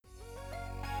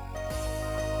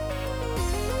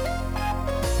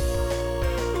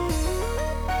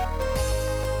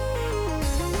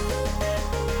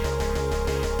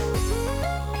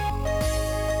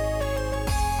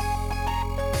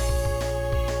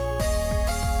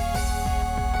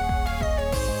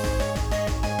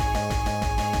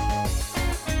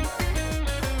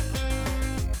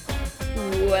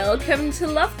Welcome to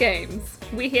Love Games.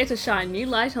 We're here to shine new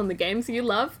light on the games you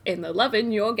love and the love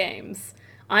in your games.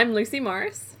 I'm Lucy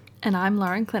Morris. And I'm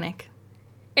Lauren Clinic.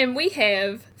 And we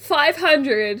have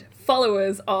 500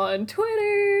 followers on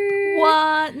Twitter.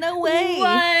 What? No way.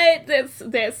 What?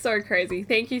 That's so crazy.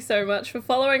 Thank you so much for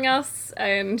following us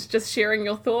and just sharing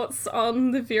your thoughts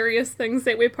on the various things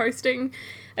that we're posting.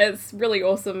 It's really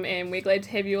awesome and we're glad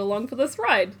to have you along for this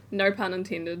ride. No pun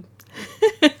intended.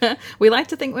 We like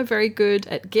to think we're very good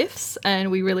at GIFs, and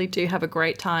we really do have a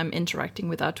great time interacting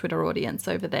with our Twitter audience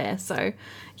over there. So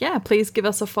yeah, please give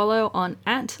us a follow on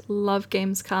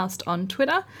 @LoveGamesCast on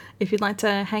Twitter if you'd like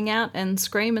to hang out and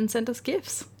scream and send us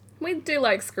GIFs. We do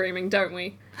like screaming, don't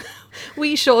we?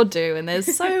 We sure do, and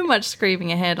there's so much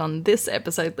screaming ahead on this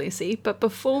episode, Lucy. But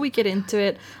before we get into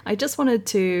it, I just wanted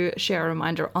to share a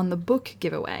reminder on the book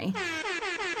giveaway.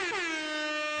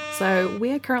 So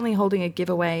we are currently holding a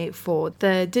giveaway for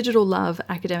the Digital Love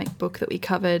academic book that we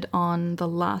covered on the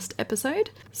last episode.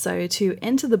 So to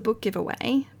enter the book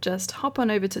giveaway, just hop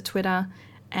on over to Twitter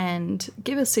and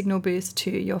give a signal boost to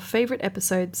your favourite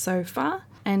episode so far,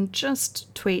 and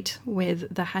just tweet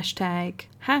with the hashtag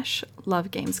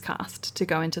 #LoveGamesCast to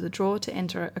go into the draw to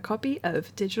enter a copy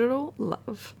of Digital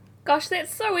Love. Gosh,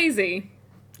 that's so easy.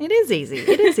 It is easy.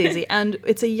 It is easy. And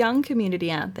it's a young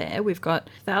community out there. We've got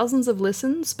thousands of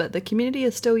listens, but the community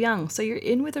is still young. So you're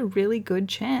in with a really good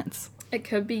chance. It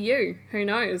could be you. Who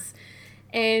knows?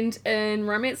 And in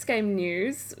romance game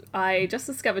news, I just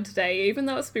discovered today, even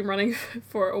though it's been running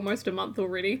for almost a month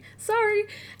already,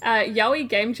 Yaoi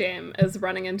Game Jam is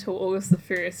running until August the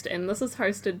 1st. And this is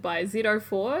hosted by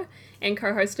Z04 and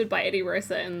co-hosted by Eddie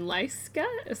Rosa and Leiska.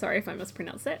 Sorry if I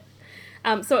mispronounced that.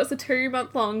 So it's a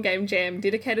 2-month-long game jam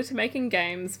dedicated to making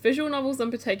games, visual novels in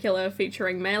particular,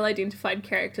 featuring male-identified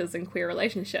characters and queer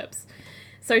relationships.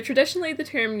 So traditionally the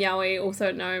term yaoi,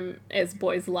 also known as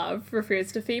boys' love,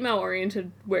 refers to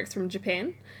female-oriented works from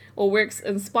Japan, or works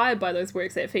inspired by those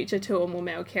works that feature 2 or more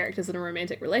male characters in a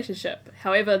romantic relationship.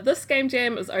 However, this game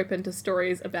jam is open to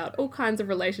stories about all kinds of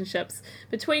relationships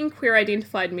between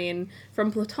queer-identified men, from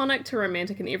platonic to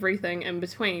romantic and everything in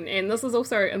between. And this is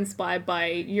also inspired by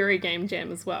Yuri Game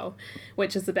Jam as well,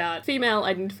 which is about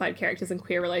female-identified characters and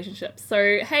queer relationships.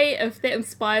 So hey, if that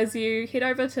inspires you, head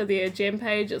over to their jam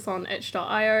page. It's on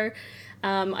itch.io.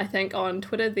 I think on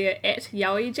Twitter they're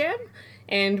 @YaoiJam.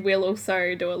 And we'll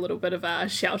also do a little bit of a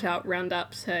shout-out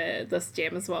roundup to this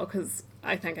jam as well, because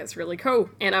I think it's really cool.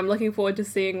 And I'm looking forward to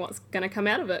seeing what's going to come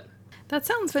out of it. That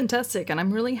sounds fantastic, and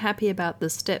I'm really happy about the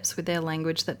steps with their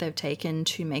language that they've taken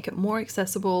to make it more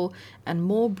accessible and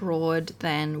more broad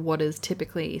than what is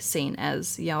typically seen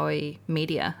as yaoi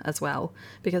media as well,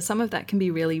 because some of that can be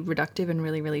really reductive and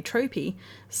really, really tropey.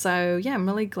 So yeah, I'm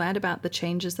really glad about the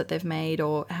changes that they've made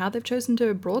or how they've chosen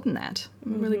to broaden that.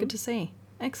 Really good to see.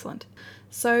 Excellent.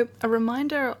 So a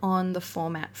reminder on the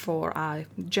format for our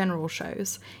general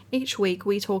shows. Each week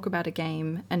we talk about a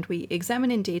game and we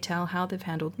examine in detail how they've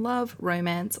handled love,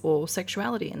 romance, or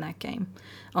sexuality in that game.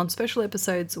 On special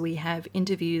episodes we have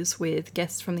interviews with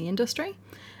guests from the industry,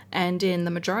 and in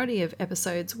the majority of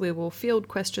episodes we will field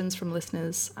questions from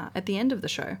listeners at the end of the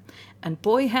show. And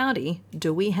boy howdy,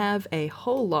 do we have a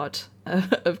whole lot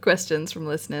of questions from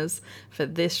listeners for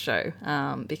this show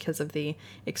because of the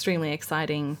extremely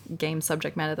exciting game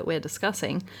subject matter that we're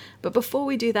discussing. But before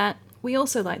we do that, we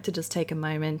also like to just take a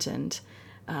moment and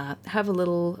have a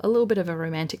little bit of a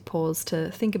romantic pause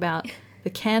to think about the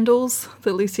candles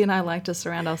that Lucy and I like to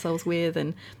surround ourselves with,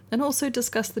 and also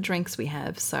discuss the drinks we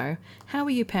have. So how are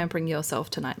you pampering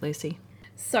yourself tonight, Lucy?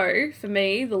 So for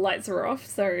me, the lights are off,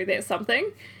 so that's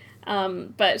something.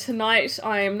 But tonight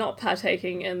I am not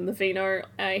partaking in the vino.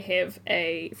 I have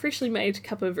a freshly made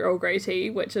cup of Earl Grey tea,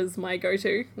 which is my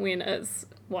go-to when it's,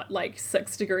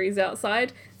 6 degrees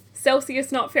outside.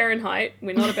 Celsius, not Fahrenheit.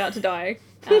 We're not about to die.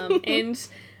 And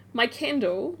my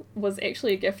candle was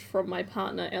actually a gift from my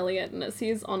partner, Elliot, and it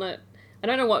says on it, I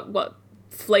don't know what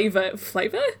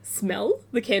smell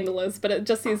the candle is, but it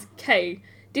just says K,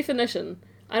 definition.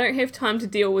 I don't have time to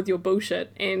deal with your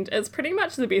bullshit, and it's pretty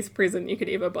much the best present you could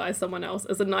ever buy someone else,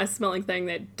 is a nice smelling thing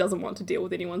that doesn't want to deal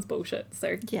with anyone's bullshit.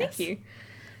 So yes. Thank you.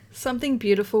 Something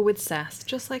beautiful with sass,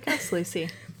 just like us, Lucy.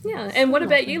 Yeah, and what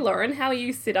about you, Lauren? How are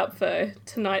you set up for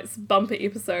tonight's bumper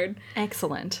episode?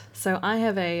 Excellent. So I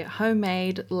have a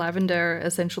homemade lavender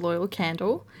essential oil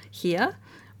candle here,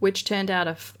 which turned out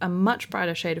a much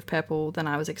brighter shade of purple than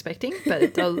I was expecting, but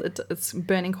it's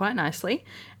burning quite nicely,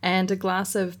 and a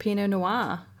glass of Pinot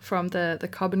Noir from the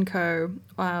Cobb & Co.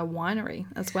 Winery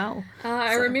as well.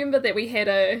 I remember that we had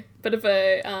a bit of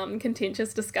a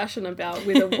contentious discussion about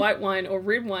whether white wine or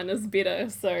red wine is better,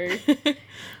 so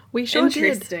we sure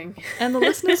interesting. did. And the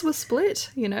listeners were split,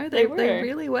 you know, they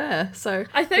really were. So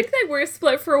I think they were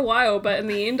split for a while, but in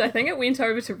the end I think it went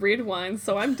over to red wine,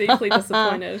 so I'm deeply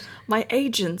disappointed. My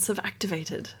agents have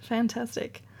activated.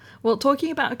 Fantastic. Well,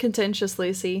 talking about contentious,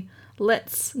 Lucy,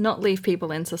 let's not leave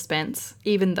people in suspense,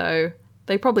 even though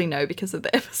they probably know because of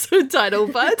the episode title,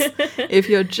 but if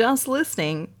you're just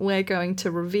listening, we're going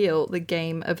to reveal the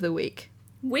game of the week.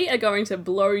 We are going to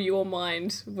blow your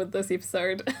mind with this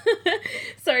episode.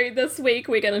 So this week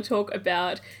we're going to talk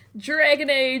about Dragon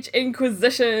Age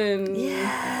Inquisition.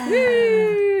 Yeah!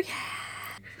 Woo!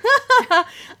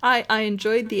 I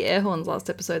enjoyed the air horns last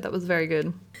episode. That was very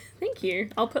good. Thank you.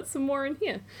 I'll put some more in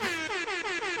here.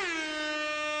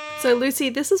 So, Lucy,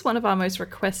 this is one of our most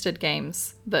requested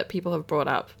games that people have brought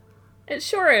up. It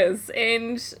sure is,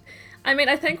 and I mean,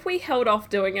 I think we held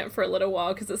off doing it for a little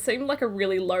while because it seemed like a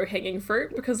really low-hanging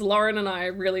fruit because Lauren and I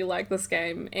really like this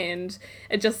game and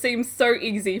it just seems so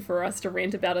easy for us to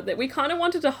rant about it that we kind of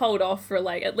wanted to hold off for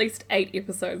like at least 8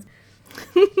 episodes.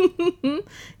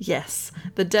 Yes,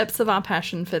 the depths of our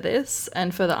passion for this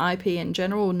and for the IP in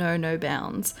general know no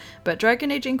bounds. But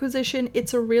Dragon Age Inquisition,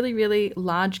 it's a really, really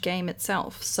large game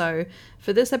itself. So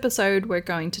for this episode, we're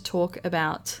going to talk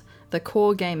about the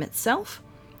core game itself.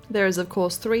 There is, of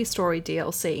course, 3 story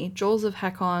DLC, Jaws of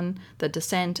Hakon, The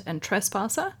Descent, and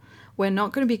Trespasser. We're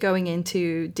not going to be going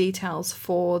into details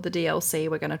for the DLC.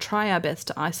 We're going to try our best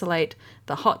to isolate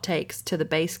the hot takes to the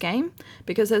base game,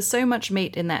 because there's so much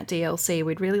meat in that DLC.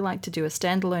 We'd really like to do a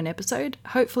standalone episode,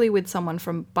 hopefully with someone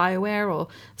from BioWare or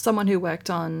someone who worked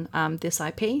on this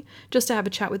IP, just to have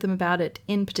a chat with them about it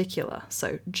in particular.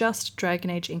 So just Dragon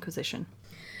Age Inquisition.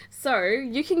 So,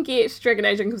 you can get Dragon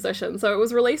Age Inquisition. So, it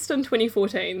was released in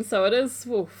 2014, so it is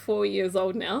 4 years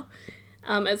old now.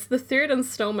 It's the 3rd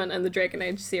installment in the Dragon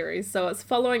Age series, so it's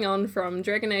following on from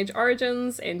Dragon Age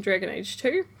Origins and Dragon Age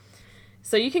 2.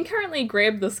 So you can currently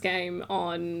grab this game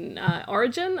on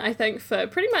Origin, I think, for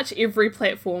pretty much every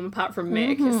platform apart from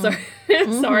Mac. So,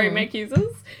 sorry, Mac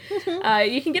users.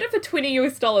 You can get it for $20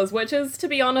 US, which is, to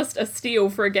be honest, a steal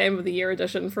for a Game of the Year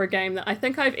edition for a game that I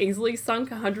think I've easily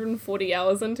sunk 140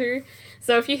 hours into.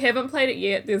 So if you haven't played it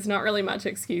yet, there's not really much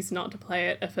excuse not to play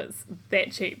it if it's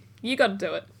that cheap. You gotta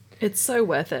do it. It's so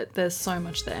worth it. There's so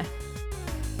much there.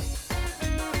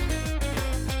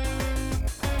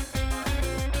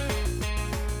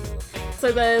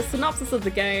 So the synopsis of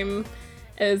the game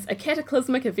is a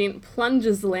cataclysmic event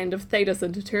plunges the land of Thedas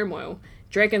into turmoil.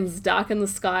 Dragons darken the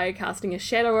sky, casting a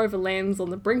shadow over lands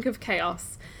on the brink of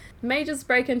chaos. Mages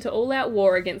break into all-out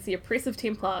war against the oppressive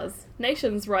Templars.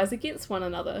 Nations rise against one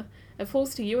another. It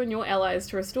falls to you and your allies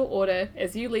to restore order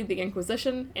as you lead the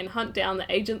Inquisition and hunt down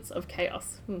the agents of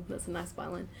chaos. That's a nice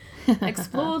byline.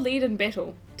 Explore, lead, and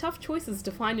battle. Tough choices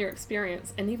define your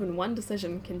experience, and even one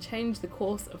decision can change the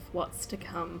course of what's to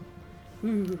come.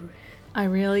 Ooh. I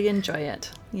really enjoy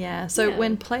it. Yeah, so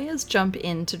when players jump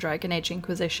into Dragon Age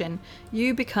Inquisition,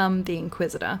 you become the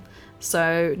Inquisitor.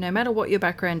 So no matter what your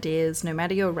background is, no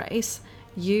matter your race,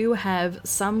 you have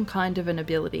some kind of an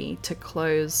ability to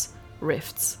close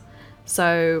rifts.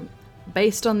 So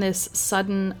based on this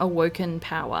sudden awoken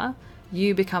power,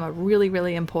 you become a really,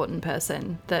 really important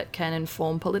person that can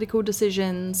inform political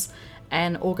decisions,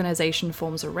 an organization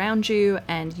forms around you,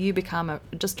 and you become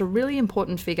just a really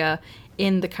important figure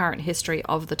in the current history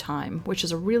of the time, which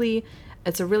is a really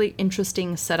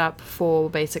interesting setup for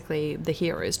basically the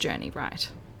hero's journey, right?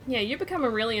 Yeah, you become a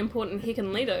really important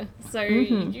Heckin leader, so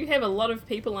you have a lot of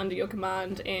people under your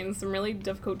command and some really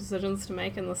difficult decisions to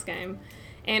make in this game.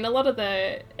 And a lot of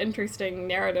the interesting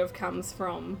narrative comes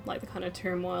from like the kind of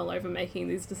turmoil over making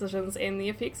these decisions and the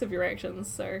effects of your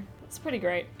actions, so it's pretty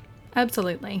great.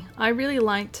 Absolutely. I really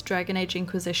liked Dragon Age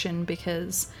Inquisition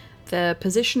because the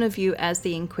position of you as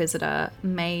the Inquisitor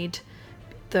made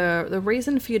the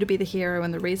reason for you to be the hero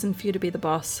and the reason for you to be the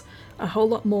boss a whole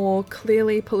lot more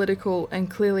clearly political and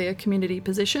clearly a community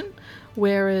position,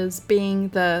 whereas being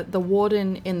the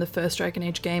warden in the first Dragon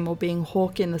Age game or being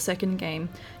Hawke in the second game,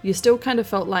 you still kind of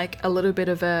felt like a little bit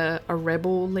of a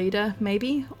rebel leader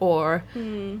maybe, or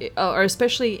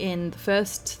especially in the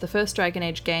first Dragon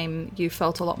Age game, you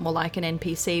felt a lot more like an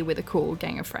NPC with a cool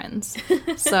gang of friends.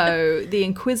 So the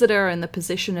Inquisitor and the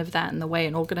position of that and the way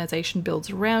an organization builds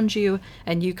around you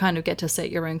and you kind of get to set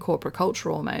your own corporate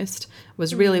culture almost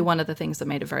was really one of the things that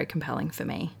made it very compelling for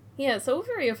me. Yeah, it's all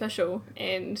very official,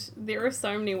 and there are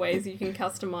so many ways you can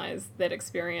customize that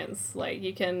experience. Like,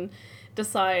 you can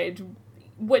decide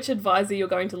which advisor you're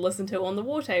going to listen to on the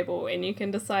war table, and you can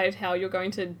decide how you're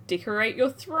going to decorate your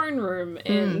throne room,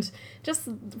 and just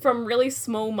from really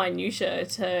small minutiae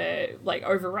to like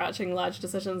overarching large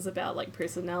decisions about like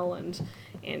personnel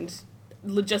and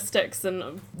logistics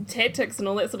and tactics and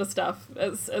all that sort of stuff.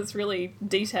 It's really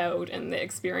detailed, and the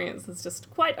experience is just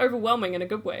quite overwhelming in a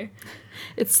good way.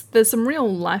 There's some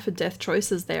real life or death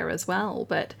choices there as well,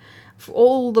 but for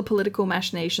all the political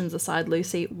machinations aside,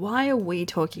 Lucy, why are we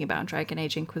talking about Dragon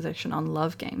Age Inquisition on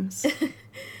Love Games?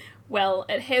 Well,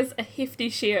 it has a hefty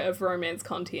share of romance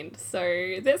content,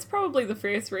 so that's probably the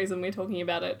first reason we're talking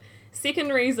about it. Second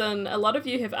reason, a lot of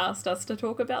you have asked us to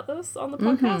talk about this on the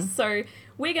podcast, so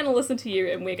we're going to listen to you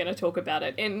and we're going to talk about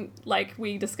it. And like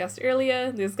we discussed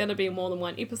earlier, there's going to be more than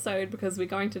one episode because we're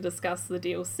going to discuss the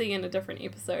DLC in a different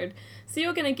episode. So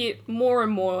you're going to get more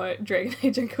and more Dragon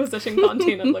Age Inquisition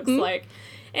content, it looks like.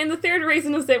 And the third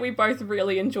reason is that we both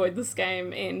really enjoyed this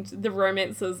game and the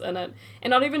romances in it.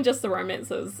 And not even just the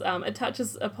romances. It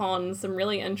touches upon some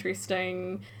really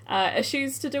interesting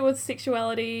issues to do with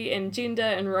sexuality and gender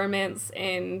and romance.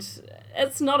 And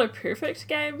it's not a perfect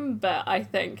game, but I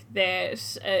think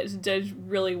that it did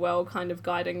really well kind of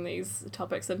guiding these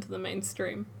topics into the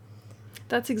mainstream.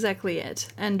 That's exactly it.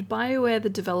 And BioWare, the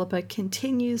developer,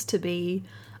 continues to be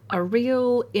a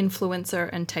real influencer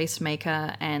and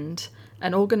tastemaker, and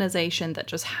an organization that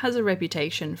just has a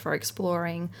reputation for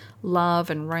exploring love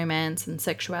and romance and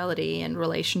sexuality and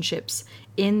relationships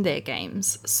in their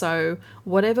games. So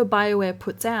whatever BioWare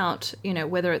puts out, you know,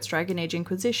 whether it's Dragon Age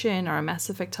Inquisition or a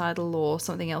Mass Effect title or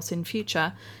something else in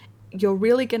future, you're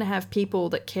really going to have people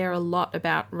that care a lot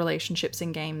about relationships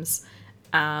in games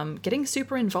getting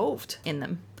super involved in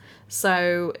them.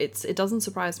 So it doesn't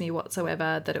surprise me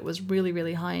whatsoever that it was really,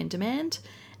 really high in demand.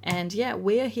 And yeah,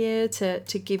 we're here to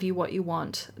give you what you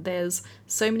want. There's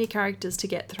so many characters to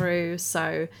get through,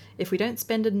 so if we don't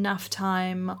spend enough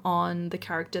time on the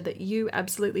character that you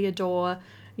absolutely adore,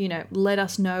 you know, let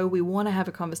us know. We want to have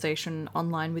a conversation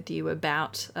online with you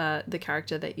about the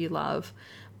character that you love.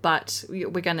 But we're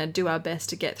going to do our best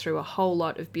to get through a whole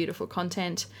lot of beautiful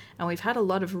content. And we've had a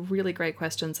lot of really great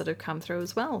questions that have come through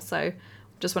as well. So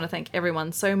just want to thank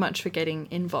everyone so much for getting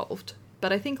involved.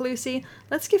 But I think, Lucy,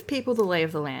 let's give people the lay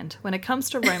of the land. When it comes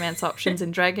to romance options in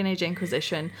Dragon Age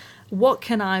Inquisition, what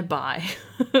can I buy?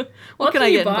 what can I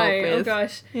get involved with? Oh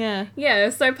gosh. Yeah. Yeah,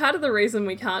 so part of the reason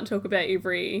we can't talk about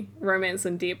every romance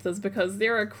in depth is because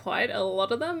there are quite a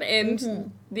lot of them,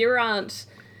 and there aren't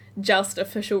just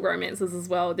official romances as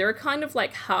well. There are kind of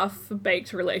like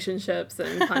half-baked relationships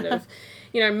and kind of,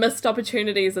 you know, missed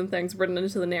opportunities and things written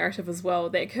into the narrative as well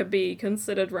that could be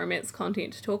considered romance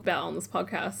content to talk about on this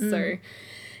podcast. So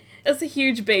it's a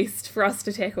huge beast for us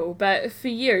to tackle. But for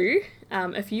you,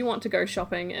 if you want to go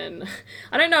shopping in,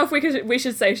 I don't know if we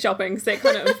should say shopping, because that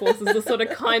kind of enforces the sort of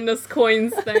kindness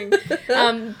coins thing.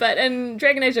 But in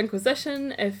Dragon Age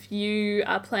Inquisition, if you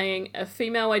are playing a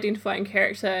female identifying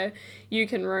character, you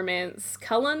can romance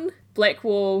Cullen,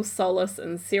 Blackwall, Solus,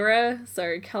 and Sera.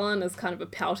 So Cullen is kind of a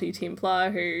pouty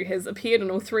Templar who has appeared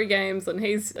in all three games, and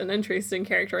he's an interesting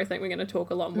character I think we're going to talk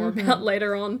a lot more about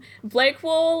later on.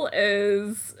 Blackwall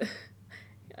is...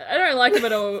 I don't like him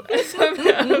at all.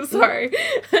 I'm sorry.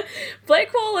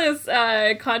 Blackwall is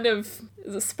kind of,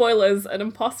 spoilers, an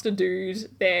imposter dude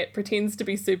that pretends to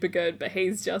be super good, but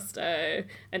he's just an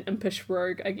impish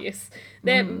rogue, I guess,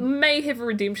 that may have a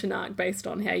redemption arc based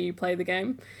on how you play the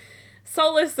game.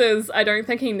 Solus is, I don't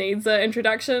think he needs an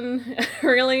introduction,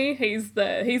 really. He's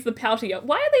the pouty elf.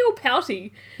 Why are they all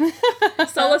pouty?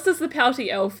 Solus is the pouty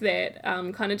elf that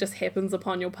kind of just happens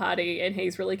upon your party, and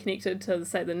he's really connected to,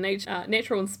 say, the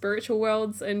natural and spiritual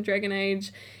worlds in Dragon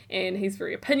Age, and he's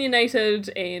very opinionated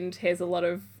and has a lot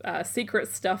of secret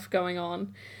stuff going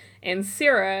on. And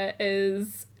Sera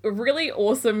is a really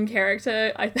awesome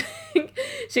character, I think.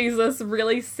 She's this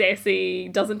really sassy,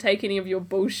 doesn't take any of your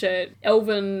bullshit,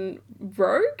 elven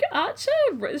rogue archer?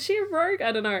 Is she a rogue?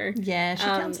 I don't know. Yeah, she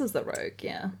counts as the rogue,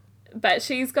 yeah. But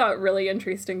she's got really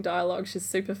interesting dialogue. She's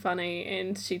super funny,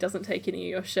 and she doesn't take any of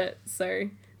your shit. So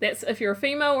that's if you're a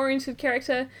female-oriented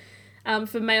character.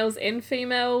 For males and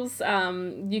females,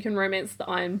 you can romance the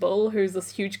Iron Bull, who's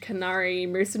this huge Qunari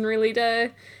mercenary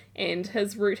leader, and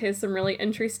his route has some really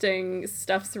interesting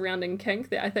stuff surrounding kink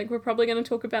that I think we're probably going to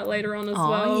talk about later on as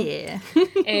well. Oh, yeah.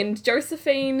 And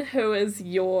Josephine, who is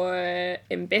your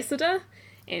ambassador,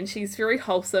 and she's very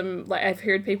wholesome. Like, I've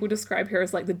heard people describe her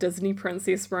as like the Disney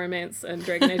princess romance in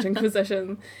Dragon Age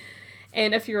Inquisition.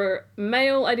 And if you're a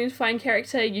male identifying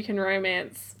character, you can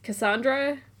romance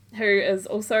Cassandra, who is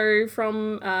also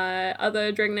from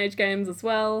other Dragon Age games as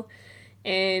well.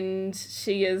 And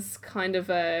she is kind of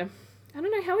a I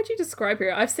don't know, how would you describe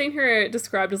her? I've seen her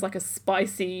described as like a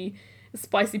spicy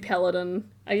paladin.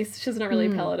 I guess she's not really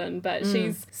a paladin, but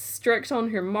she's strict on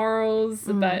her morals,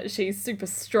 but she's super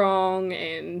strong,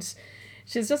 and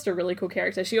she's just a really cool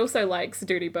character. She also likes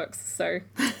dirty books, so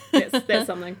that's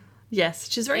something.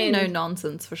 Yes, she's very no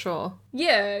nonsense for sure.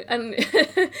 Yeah, and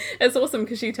it's awesome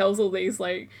because she tells all these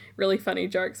like really funny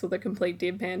jokes with a complete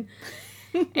deadpan.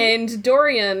 And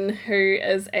Dorian, who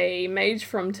is a mage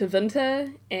from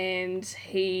Tevinter, and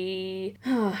he...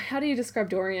 how do you describe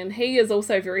Dorian? He is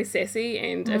also very sassy,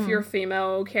 and if you're a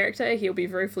female character, he'll be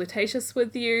very flirtatious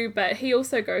with you, but he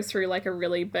also goes through like a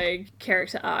really big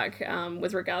character arc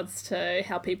with regards to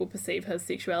how people perceive his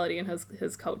sexuality and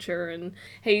his culture, and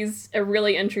he's a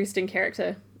really interesting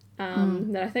character.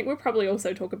 That I think we'll probably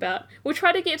also talk about. We'll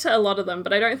try to get to a lot of them,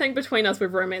 but I don't think between us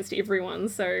we've romanced everyone,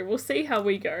 so we'll see how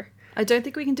we go. I don't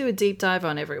think we can do a deep dive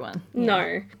on everyone. Yeah.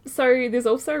 No. So there's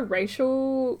also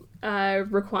racial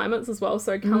requirements as well.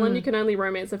 So Cullen you can only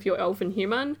romance if you're elf and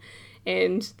human,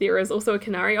 and there is also a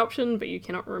Canary option, but you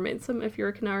cannot romance him if you're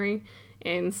a Canary.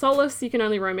 And Solus you can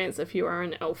only romance if you are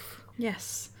an elf.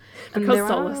 Yes. Because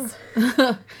Solus.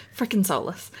 Frickin'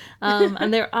 Solus.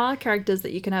 And there are characters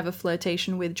that you can have a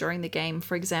flirtation with during the game,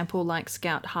 for example, like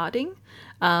Scout Harding,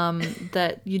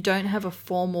 that you don't have a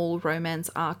formal romance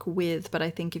arc with, but I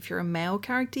think if you're a male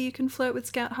character, you can flirt with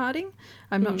Scout Harding.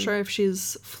 I'm not sure if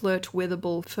she's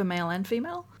flirt-withable for male and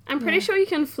female. I'm pretty sure you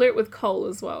can flirt with Cole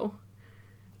as well,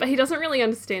 but he doesn't really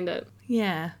understand it.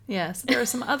 Yeah. So there are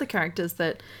some other characters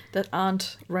that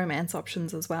aren't romance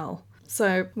options as well.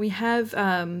 So we have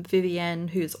Vivienne,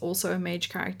 who's also a mage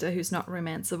character who's not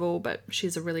romanceable, but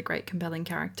she's a really great, compelling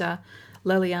character.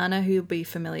 Leliana, who you'll be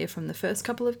familiar from the first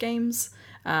couple of games,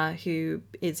 who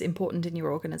is important in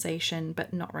your organisation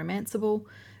but not romanceable.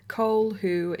 Cole,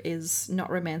 who is not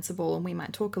romanceable, and we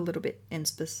might talk a little bit in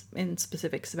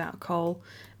specifics about Cole.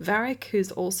 Varric,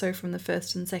 who's also from the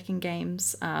first and second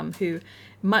games, who,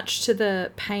 much to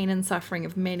the pain and suffering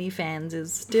of many fans,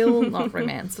 is still not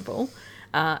romanceable.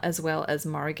 As well as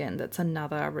Morrigan, that's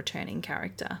another returning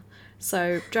character.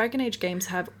 So Dragon Age games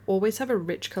always have a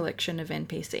rich collection of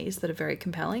NPCs that are very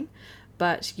compelling,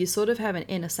 but you sort of have an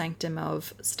inner sanctum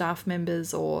of staff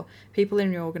members or people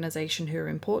in your organisation who are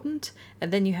important,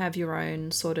 and then you have your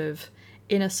own sort of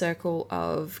inner circle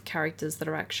of characters that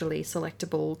are actually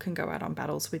selectable, can go out on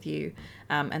battles with you,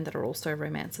 and that are also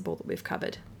romanceable that we've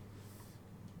covered.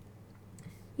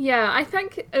 Yeah, I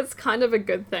think it's kind of a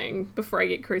good thing before I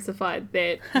get crucified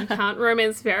that you can't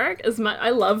romance Varric as much. I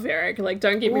love Varric, like,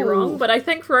 don't get me wrong, but I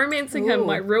think romancing him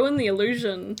might ruin the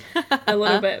illusion a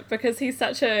little bit because he's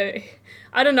such a...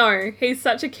 I don't know, he's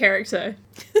such a character.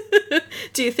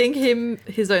 Do you think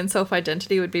his own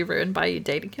self-identity would be ruined by you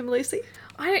dating him, Lucy?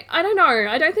 I don't know.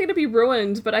 I don't think it'd be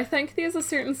ruined, but I think there's a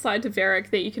certain side to Varric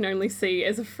that you can only see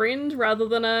as a friend rather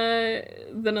than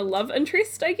a love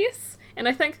interest, I guess. And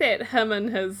I think that him and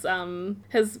his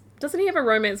doesn't he have a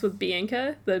romance with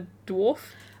Bianca, the dwarf?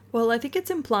 Well, I think it's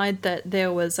implied that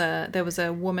there was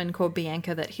a woman called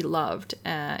Bianca that he loved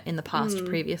in the past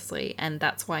previously, and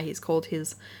that's why he's called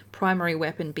his primary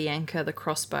weapon Bianca the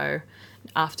crossbow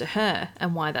after her,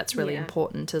 and why that's really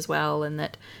important as well, and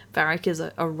that Varric is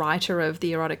a writer of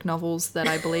the erotic novels that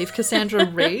I believe Cassandra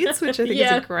reads, which I think is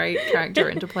a great character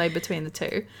interplay between the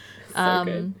two. So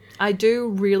good. I do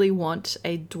really want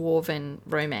a dwarven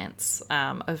romance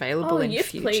available in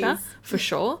future, please. For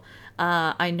sure.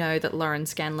 I know that Lauren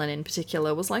Scanlon in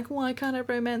particular was like, why can't I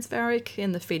romance Varric,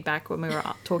 in the feedback when we were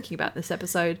talking about this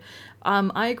episode.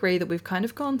 I agree that we've kind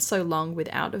of gone so long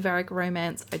without a Varric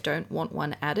romance. I don't want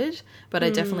one added, but I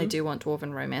definitely do want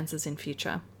dwarven romances in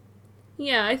future.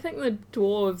 Yeah, I think the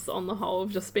dwarves on the whole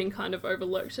have just been kind of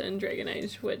overlooked in Dragon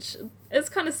Age, which is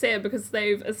kind of sad because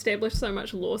they've established so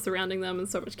much lore surrounding them and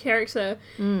so much character,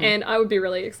 and I would be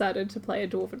really excited to play a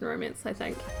dwarven romance, I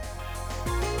think.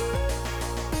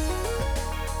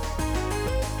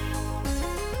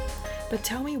 But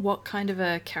tell me what kind of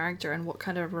a character and what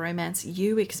kind of romance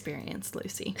you experienced,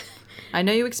 Lucy. I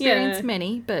know you experienced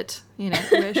many, but, you know,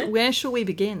 where shall we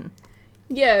begin?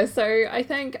 Yeah, so I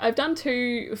think I've done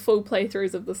 2 full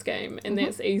playthroughs of this game, and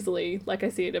that's easily, like I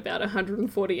said, about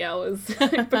 140 hours,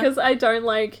 because I don't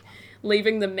like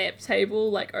leaving the map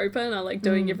table, like, open. I like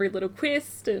doing every little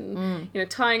quest and, you know,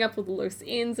 tying up all the loose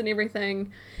ends and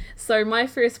everything. So my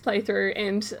first playthrough,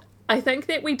 and I think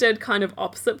that we did kind of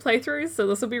opposite playthroughs, so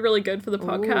this will be really good for the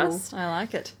podcast. Ooh, I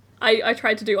like it. I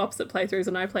tried to do opposite playthroughs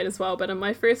and I played as well, but in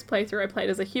my first playthrough I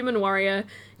played as a human warrior,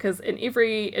 because in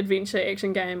every adventure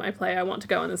action game I play I want to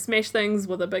go in and smash things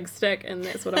with a big stick, and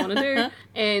that's what I want to do.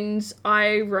 And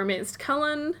I romanced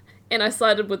Cullen, and I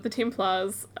sided with the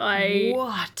Templars.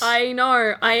 What? I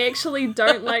know. I actually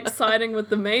don't like siding with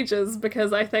the mages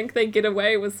because I think they get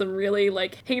away with some really,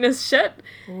 like, heinous shit.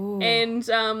 Ooh. And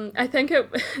I think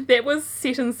that was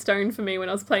set in stone for me when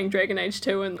I was playing Dragon Age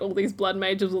 2 and all these blood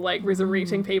mages were, like,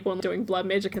 resurrecting people and doing blood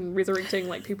magic and resurrecting,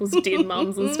 like, people's dead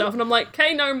mums and stuff. And I'm like,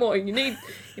 okay, no more. You need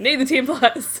the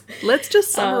Templars. Let's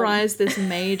just summarize this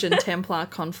mage and Templar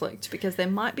conflict, because there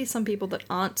might be some people that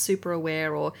aren't super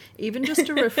aware, or even just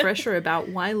a refresher about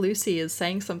why Lucy is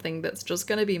saying something that's just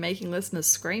going to be making listeners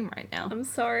scream right now. I'm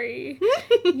sorry.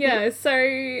 Yeah,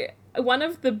 so one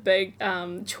of the big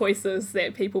choices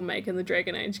that people make in the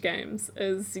Dragon Age games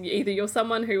is either you're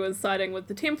someone who is siding with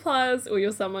the Templars or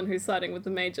you're someone who's siding with the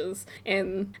mages.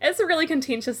 And it's a really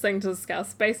contentious thing to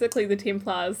discuss. Basically, the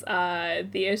Templars are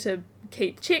there to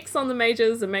keep checks on the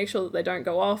mages and make sure that they don't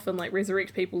go off and, like,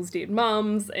 resurrect people's dead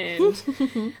mums, and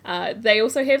they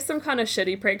also have some kind of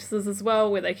shitty practices as well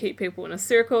where they keep people in a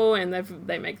circle and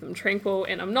they make them tranquil.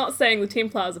 And I'm not saying the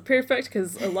Templars are perfect,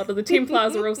 because a lot of the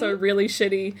Templars are also really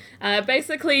shitty.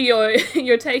 Basically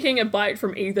you're taking a bite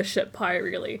from either shit pie,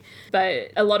 really,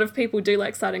 but a lot of people do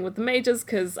like siding with the mages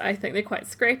because I think they're quite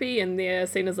scrappy and they're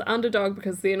seen as an underdog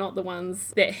because they're not the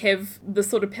ones that have the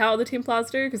sort of power the Templars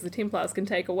do, because the Templars can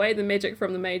take away the magic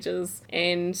from the mages.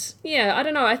 And yeah, I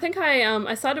don't know, I think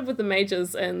I sided with the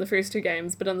mages in the first 2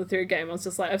 games, but in the 3rd game I was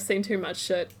just like, I've seen too much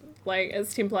shit. Like,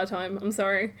 it's Templar time. I'm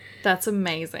sorry. That's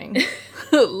amazing.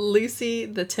 Lucy,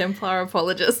 the Templar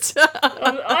apologist.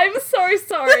 I'm so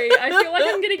sorry. I feel like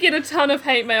I'm going to get a ton of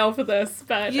hate mail for this,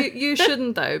 but... You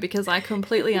shouldn't, though, because I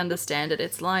completely understand it.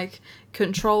 It's like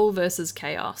control versus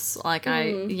chaos. Like,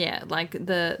 like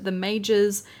the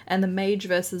mages and the mage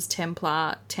versus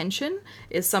Templar tension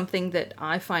is something that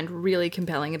I find really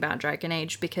compelling about Dragon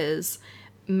Age, because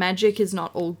magic is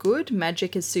not all good.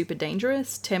 Magic is super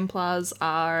dangerous. Templars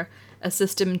are a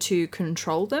system to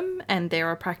control them, and there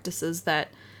are practices that,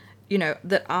 you know,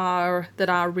 that are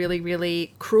really,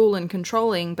 really cruel and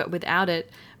controlling, but without it,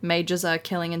 mages are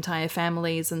killing entire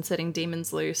families and setting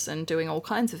demons loose and doing all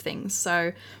kinds of things.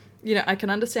 So, you know, I can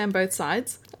understand both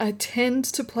sides. I tend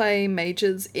to play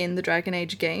mages in the Dragon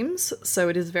Age games, so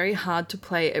it is very hard to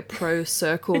play a pro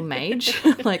circle mage,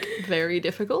 like, very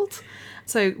difficult.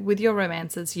 So with your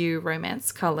romances, you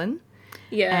romance Cullen.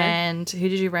 Yeah. And who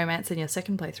did you romance in your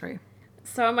second playthrough?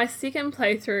 So in my second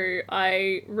playthrough,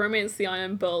 I romanced the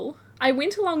Iron Bull. I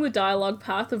went along the dialogue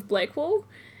path of Blackwall,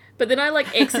 but then I,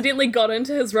 like, accidentally got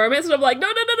into his romance, and I'm like, no,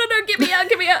 get me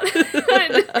out.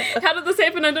 How did this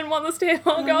happen? I didn't want this to happen.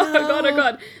 Oh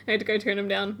god. I had to go turn him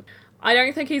down. I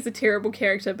don't think he's a terrible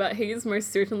character, but he is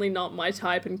most certainly not my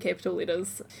type in capital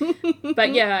letters.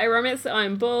 But yeah, I romanced the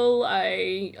Iron Bull,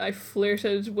 I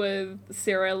flirted with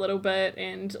Sarah a little bit,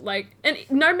 and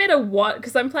no matter what,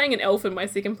 because I'm playing an elf in my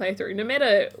second playthrough, no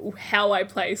matter how I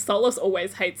play, Solus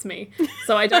always hates me.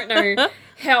 So I don't know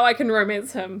how I can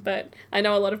romance him, but I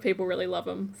know a lot of people really love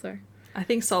him, so... I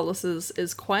think Solus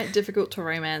is quite difficult to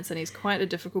romance, and he's quite a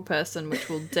difficult person, which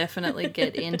we'll definitely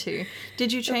get into.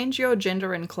 Did you change your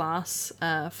gender and class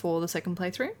for the second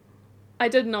playthrough? I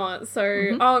did not. So,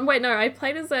 I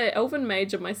played as an elven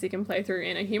mage in my second playthrough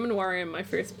and a human warrior in my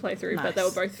first playthrough, Nice. but they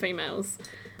were both females.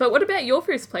 But what about your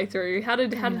first playthrough? How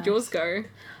did yours go?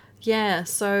 Yeah,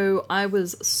 so I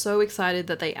was so excited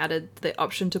that they added the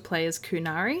option to play as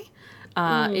Kunari.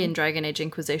 In Dragon Age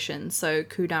Inquisition. So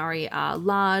Kunari are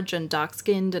large and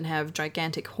dark-skinned and have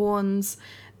gigantic horns.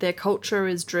 Their culture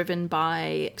is driven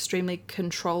by extremely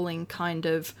controlling kind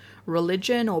of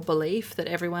religion or belief that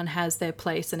everyone has their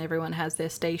place and everyone has their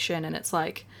station, and it's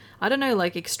like, I don't know,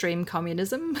 like extreme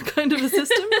communism kind of a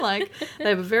system. Like, they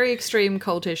have a very extreme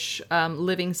cultish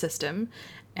living system,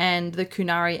 and the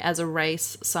Kunari as a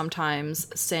race sometimes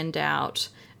send out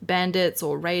bandits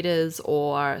or raiders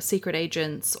or secret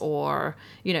agents, or,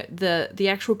 you know, the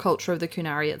actual culture of the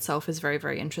Kunari itself is very,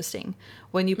 very interesting.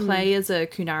 When you play as a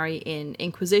Kunari in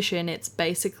Inquisition, it's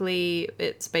basically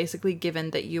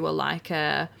given that you are like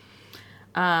a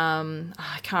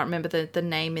I can't remember the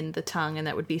name in the tongue, and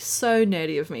that would be so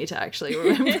nerdy of me to actually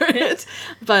remember it,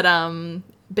 but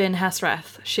Ben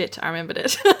Hasrath. Shit, I remembered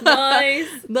it.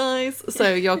 Nice.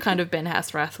 So you're kind of Ben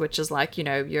Hasrath, which is like, you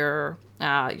know, you're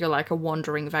like a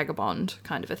wandering vagabond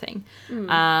kind of a thing.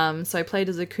 So I played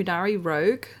as a Kunari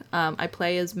rogue. I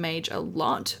play as mage a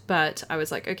lot, but I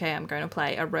was like, okay, I'm going to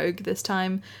play a rogue this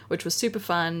time, which was super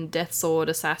fun. Death sword,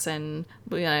 assassin,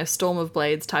 Storm of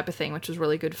Blades type of thing, which was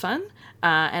really good fun.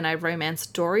 And I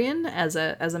romanced Dorian as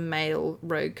a male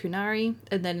rogue Kunari.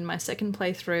 And then in my second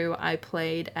playthrough, I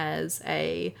played as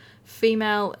a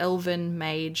female elven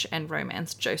mage and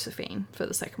romanced Josephine for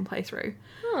the second playthrough,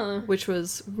 which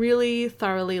was really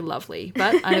thoroughly lovely.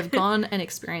 But I have gone and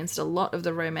experienced a lot of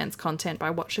the romance content by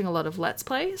watching a lot of Let's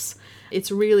Plays.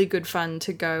 It's really good fun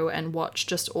to go and watch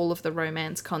just all of the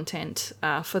romance content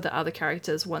for the other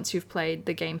characters once you've played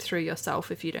the game through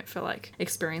yourself, if you don't feel like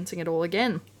experiencing it all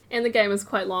again. And the game is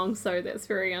quite long, so that's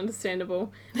very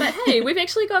understandable. But hey, we've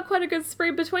actually got quite a good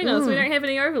spread between us. We don't have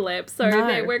any overlap, so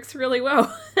that works really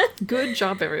well. Good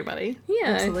job, everybody. Yeah.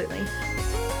 Absolutely.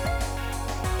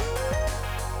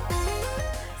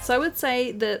 So I would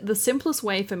say that the simplest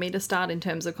way for me to start in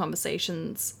terms of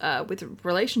conversations with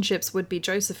relationships would be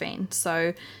Josephine.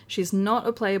 So she's not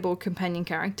a playable companion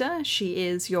character. She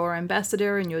is your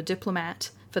ambassador and your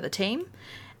diplomat for the team.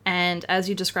 And as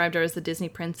you described her as the Disney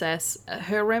princess,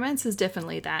 her romance is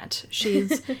definitely that.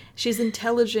 She's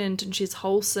intelligent and she's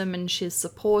wholesome and she's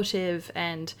supportive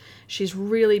and she's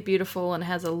really beautiful and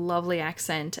has a lovely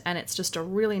accent, and it's just a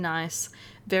really nice,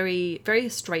 very, very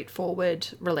straightforward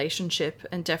relationship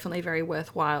and definitely very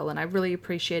worthwhile. And I really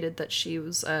appreciated that she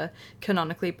was a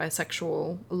canonically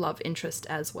bisexual love interest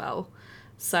as well.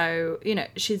 So,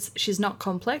 she's not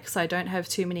complex. I don't have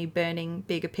too many burning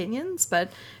big opinions, but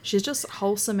she's just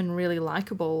wholesome and really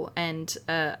likable, and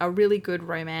a really good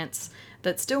romance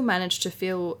that still managed to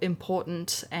feel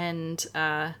important and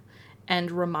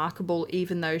remarkable,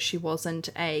 even though she wasn't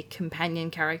a companion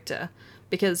character.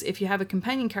 Because if you have a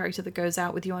companion character that goes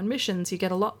out with you on missions, you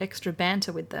get a lot extra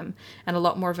banter with them and a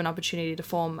lot more of an opportunity to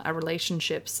form a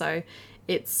relationship. So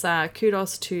it's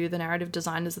kudos to the narrative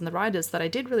designers and the writers that I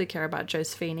did really care about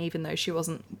Josephine, even though she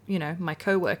wasn't, my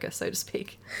co-worker, so to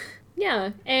speak. Yeah,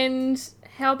 and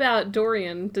how about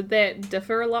Dorian? Did that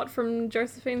differ a lot from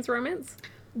Josephine's romance?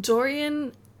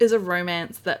 Dorian is a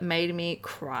romance that made me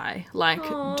cry.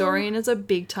 Aww. Dorian is a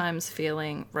big times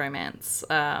feeling romance.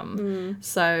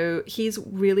 So he's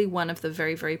really one of the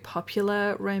very, very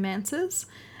popular romances.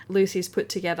 Lucy's put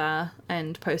together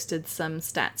and posted some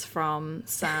stats from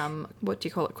some,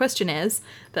 questionnaires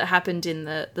that happened in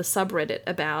the subreddit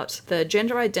about the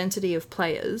gender identity of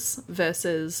players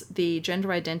versus the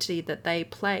gender identity that they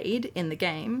played in the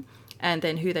game, and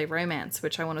then who they romance,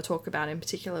 which I want to talk about in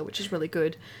particular, which is really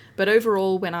good. But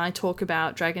overall, when I talk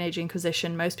about Dragon Age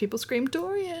Inquisition, most people scream,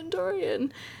 Dorian,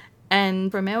 Dorian.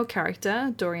 And for a male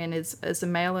character, Dorian is a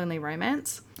male-only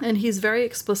romance, and he's very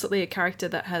explicitly a character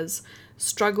that has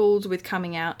struggled with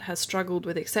coming out, has struggled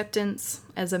with acceptance.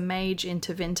 As a mage in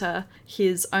Tevinter,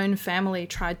 his own family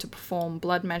tried to perform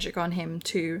blood magic on him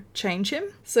to change him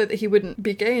so that he wouldn't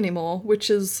be gay anymore,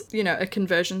 which is, a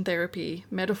conversion therapy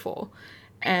metaphor.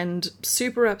 And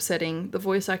super upsetting. The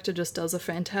voice actor just does a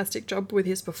fantastic job with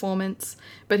his performance.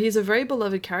 But he's a very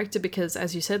beloved character because,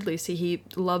 as you said, Lucy, he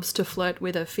loves to flirt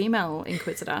with a female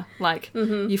Inquisitor.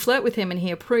 You flirt with him and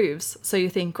he approves. So you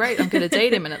think, great, I'm going to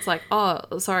date him. And it's like,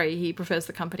 oh, sorry, he prefers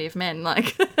the company of men.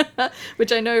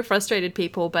 Which I know frustrated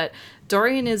people. But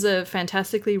Dorian is a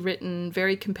fantastically written,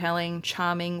 very compelling,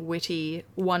 charming, witty,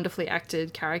 wonderfully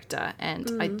acted character.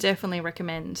 And I definitely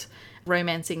recommend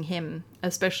romancing him,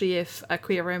 especially if a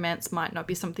queer romance might not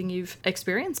be something you've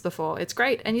experienced before. It's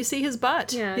great. And you see his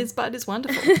butt. Yeah. His butt is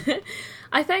wonderful.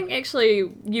 I think actually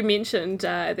you mentioned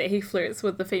that he flirts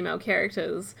with the female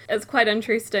characters. It's quite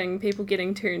interesting, people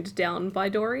getting turned down by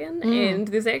Dorian, and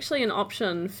there's actually an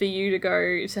option for you to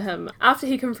go to him after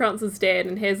he confronts his dad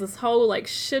and has this whole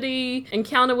shitty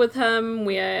encounter with him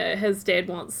where his dad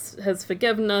wants his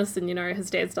forgiveness, and his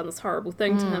dad's done this horrible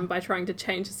thing to him by trying to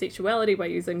change his sexuality by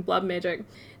using blood magic,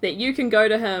 that you can go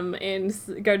to him and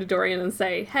go to Dorian and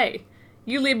say, hey,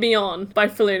 you led me on by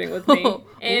flirting with me.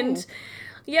 And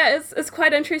yeah, it's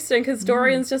quite interesting because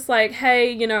Dorian's just like,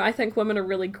 hey, I think women are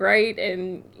really great,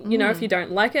 and, if you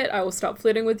don't like it, I will stop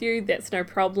flirting with you. That's no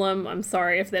problem. I'm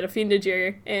sorry if that offended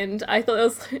you. And I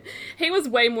thought he was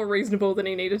way more reasonable than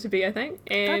he needed to be, I think.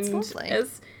 And that's lovely.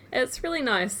 It's really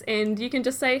nice. And you can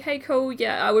just say, hey, cool,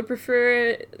 yeah, I would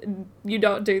prefer you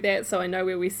don't do that so I know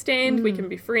where we stand. We can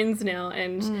be friends now.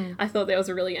 And I thought that was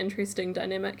a really interesting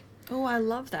dynamic. Oh, I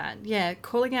love that. Yeah,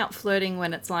 calling out flirting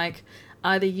when it's like,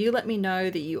 either you let me know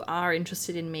that you are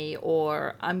interested in me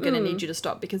or I'm going to need you to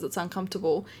stop because it's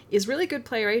uncomfortable is really good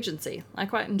player agency. I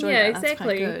quite enjoy that. Yeah, exactly. That's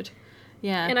quite good.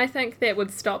 Yeah. And I think that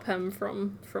would stop him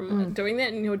from doing that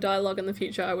in your dialogue in the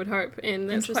future, I would hope. And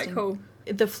that's quite cool.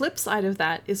 The flip side of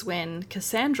that is when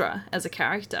Cassandra, as a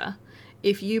character,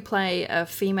 if you play a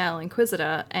female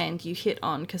Inquisitor and you hit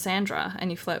on Cassandra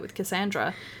and you flirt with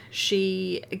Cassandra,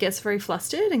 she gets very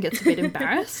flustered and gets a bit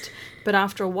embarrassed. But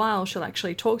after a while, she'll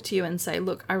actually talk to you and say,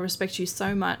 look, I respect you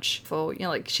so much for,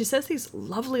 like, she says these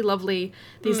lovely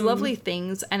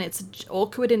things, and it's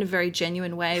awkward in a very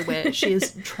genuine way where she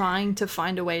is trying to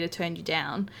find a way to turn you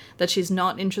down, that she's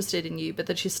not interested in you, but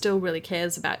that she still really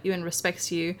cares about you and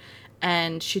respects you,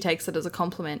 and she takes it as a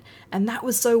compliment. And that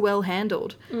was so well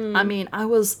handled. I mean, I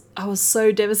was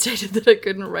so devastated that I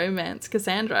couldn't romance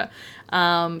Cassandra,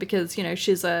 because, you know,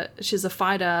 she's a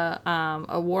fighter,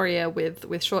 a warrior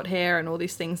with short hair and all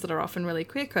these things that are often really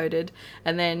queer coded,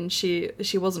 and then she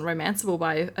wasn't romanceable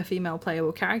by a female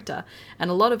playable character, and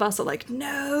a lot of us are like,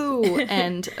 no.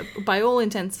 And by all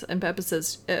intents and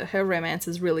purposes, her romance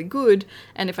is really good,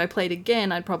 and if I played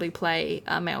again, I'd probably play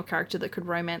a male character that could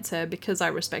romance her because I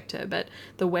respect her. But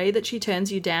the way that she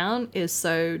turns you down is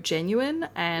so genuine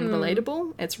and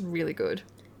relatable. It's really good.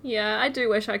 Yeah, I do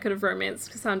wish I could have romanced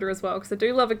Cassandra as well, because I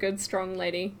do love a good, strong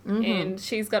lady, and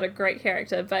she's got a great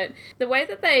character. But the way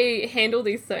that they handle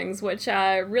these things, which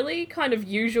are really kind of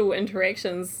usual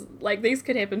interactions, like these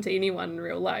could happen to anyone in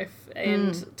real life,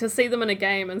 and to see them in a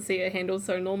game and see it handled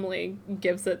so normally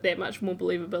gives it that much more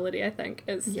believability, I think.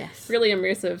 It's really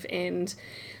immersive, and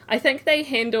I think they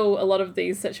handle a lot of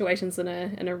these situations in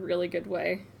a really good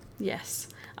way. Yes.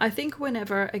 I think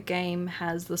whenever a game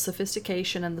has the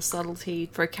sophistication and the subtlety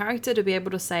for a character to be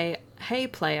able to say, hey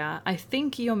player, I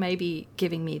think you're maybe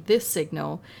giving me this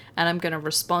signal and I'm going to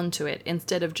respond to it,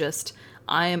 instead of just,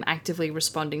 I am actively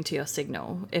responding to your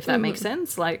signal, if that makes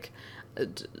sense. Like,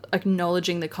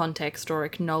 acknowledging the context, or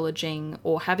acknowledging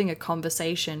or having a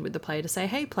conversation with the player to say,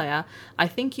 hey player, I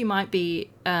think you might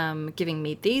be giving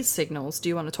me these signals. Do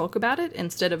you want to talk about it?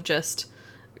 Instead of just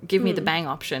give me the bang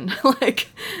option. Like,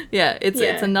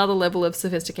 it's another level of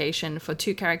sophistication for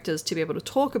two characters to be able to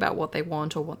talk about what they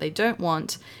want or what they don't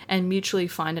want and mutually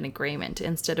find an agreement,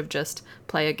 instead of just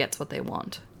player gets what they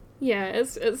want. Yeah,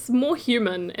 it's more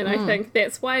human, and I think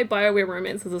that's why BioWare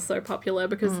romances are so popular,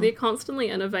 because they're constantly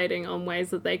innovating on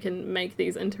ways that they can make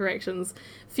these interactions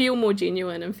feel more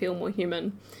genuine and feel more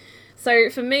human. So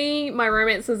for me, my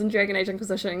romances in Dragon Age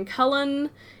Inquisition,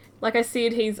 Cullen, like I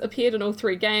said, he's appeared in all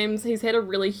 3 games. He's had a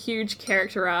really huge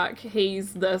character arc.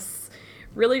 He's this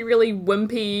really, really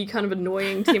wimpy, kind of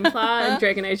annoying Templar in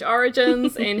Dragon Age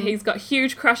Origins, and he's got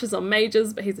huge crushes on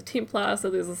mages, but he's a Templar, so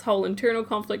there's this whole internal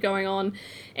conflict going on,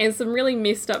 and some really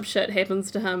messed up shit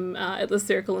happens to him at the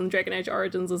Circle in Dragon Age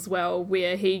Origins as well,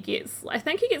 where he gets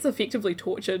effectively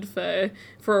tortured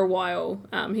for a while.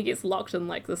 He gets locked in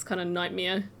like this kind of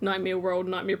nightmare world,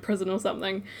 nightmare prison or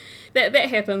something. That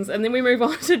happens, and then we move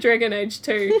on to Dragon Age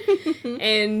 2,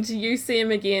 and you see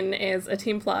him again as a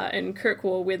Templar in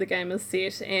Kirkwall, where the game is set,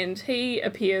 and he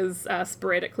appears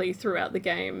sporadically throughout the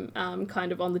game,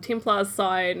 kind of on the Templars'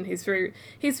 side, and he's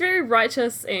very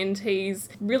righteous, and he's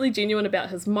really genuine about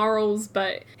his morals,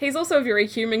 but he's also a very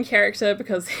human character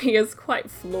because he is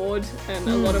quite flawed in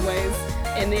a lot of ways.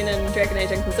 And then in Dragon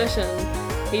Age Inquisition,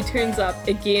 he turns up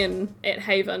again at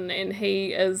Haven, and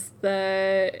he is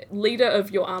the leader of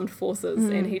your armed forces,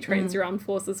 and he trains your armed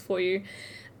forces for you.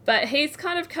 But he's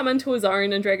kind of come into his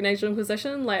own in Dragon Age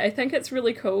Inquisition. Like, I think it's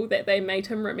really cool that they made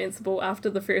him romanceable after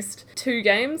the first 2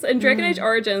 games. In Dragon Age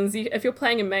Origins, if you're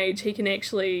playing a mage, you can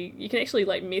actually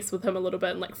like mess with him a little bit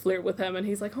and like flirt with him, and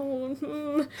he's like, I don't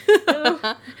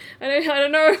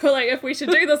know, like if we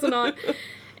should do this or not.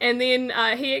 And then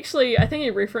he actually, I think he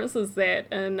references that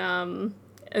in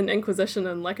Inquisition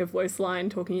in like a voice line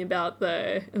talking about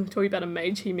a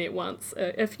mage he met once,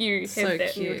 if you have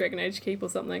that in your Dragon Age keep or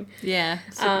something. Yeah,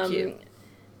 so cute.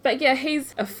 But yeah,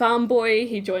 he's a farm boy.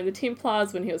 He joined the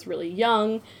Templars when he was really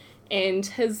young, and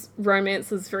his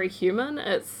romance is very human.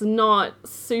 It's not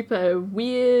super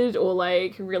weird or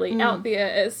like really out there.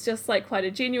 It's just like quite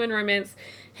a genuine romance.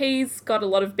 He's got a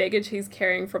lot of baggage he's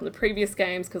carrying from the previous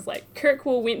games, because like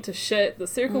Kirkwall went to shit, the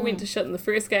Circle went to shit in the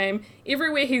first game.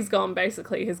 Everywhere he's gone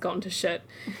basically has gone to shit.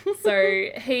 So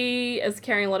he is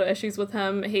carrying a lot of issues with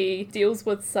him. He deals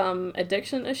with some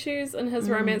addiction issues in his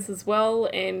romance as well,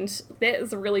 and that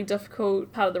is a really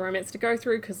difficult part of the romance to go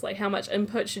through, because like how much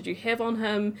input should you have on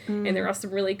him, and there are some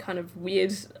really kind of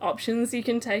weird options you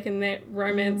can take in that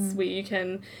romance where you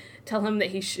can tell him that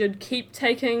he should keep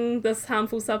taking this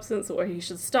harmful substance or he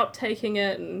should stop taking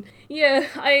it. And yeah,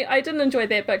 I didn't enjoy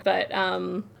that bit, but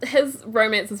his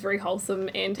romance is very wholesome,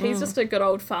 and he's just a good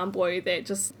old farm boy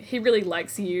that he really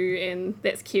likes you, and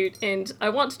that's cute. And I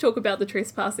want to talk about the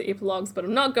Trespasser epilogues, but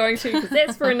I'm not going to, because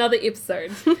that's for another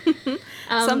episode.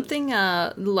 Something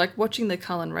like watching the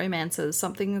Cullen romances,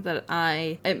 something that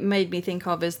it made me think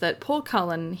of is that poor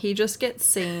Cullen, he just gets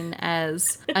seen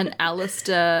as an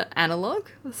Alistair analogue,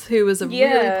 who was a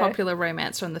really popular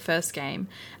romance from the first game.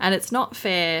 And it's not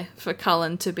fair for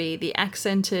Cullen to be the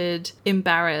accented,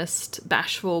 embarrassed,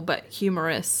 bashful, but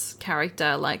humorous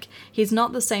character. Like, he's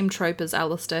not the same trope as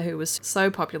Alistair, who was so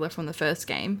popular from the first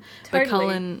game. Totally. But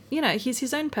Cullen, he's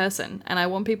his own person. And I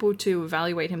want people to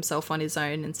evaluate himself on his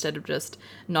own instead of just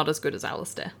not as good as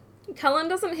Alistair. Cullen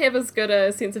doesn't have as good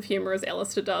a sense of humour as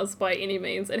Alistair does by any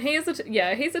means, and he's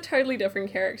a totally different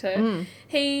character.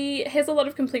 He has a lot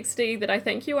of complexity that I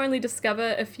think you only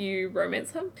discover if you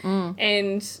romance him,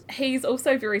 and he's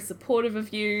also very supportive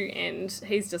of you, and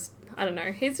he's just, I don't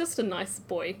know, he's just a nice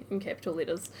boy in capital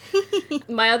letters.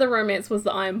 My other romance was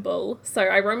the Iron Bull. So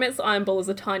I romanced the Iron Bull as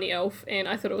a tiny elf, and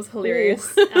I thought it was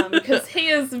hilarious because he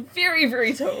is very,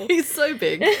 very tall. He's so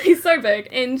big. He's so big.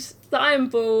 And the Iron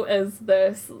Bull is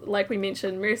this, like we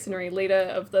mentioned, mercenary leader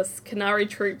of this Canary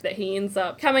troop that he ends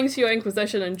up coming to your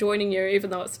Inquisition and joining you, even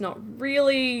though it's not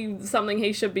really something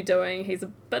he should be doing. He's a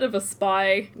bit of a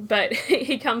spy, but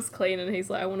he comes clean and he's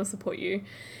like, I want to support you.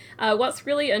 What's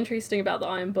really interesting about the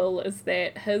Iron Bull is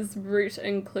that his route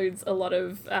includes a lot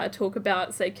of talk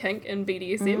about, say, kink and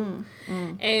BDSM.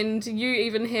 And you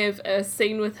even have a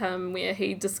scene with him where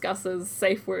he discusses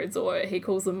safe words, or he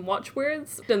calls them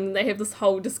watchwords. And they have this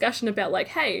whole discussion about, like,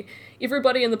 hey,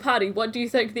 everybody in the party, what do you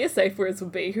think their safe words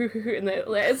would be? And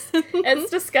it's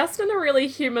discussed in a really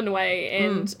human way,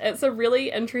 and it's a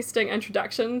really interesting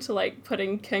introduction to, like,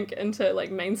 putting kink into, like,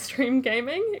 mainstream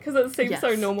gaming, because it seems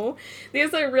so normal.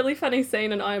 There's a really funny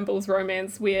scene in Iron Bull's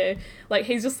romance where, like,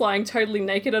 he's just lying totally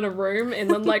naked in a room, and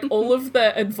then, like, all of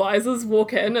the advisors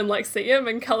walk in and, like, see him,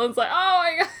 and Cullen's like, oh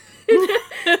my god,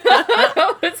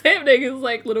 what's happening? He's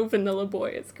like little vanilla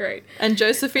boy. It's great. And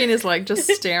Josephine is like just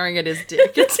staring at his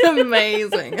dick. It's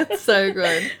amazing. It's so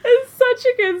good. It's such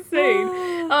a good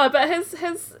scene. But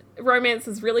his romance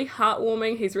is really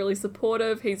heartwarming. He's really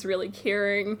supportive. He's really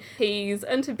caring. He's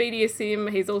into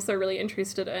BDSM. He's also really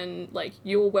interested in, like,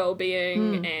 your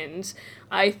well-being, and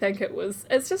I think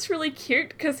it's just really cute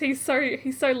because he's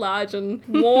so large and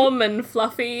warm and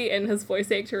fluffy, and his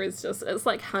voice actor is just, it's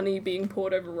like honey being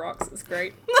poured over rocks. It's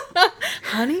great.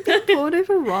 Honey being poured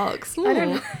over rocks. Ooh, I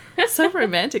don't know. So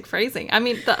romantic phrasing. I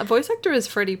mean, the voice actor is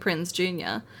Freddie Prinze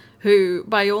Jr., who,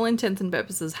 by all intents and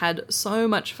purposes, had so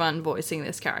much fun voicing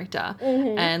this character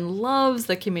and loves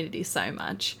the community so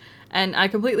much. And I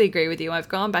completely agree with you. I've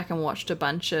gone back and watched a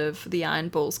bunch of the Iron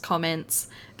Bull's comments.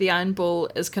 The Iron Bull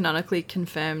is canonically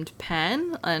confirmed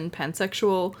pan and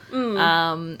pansexual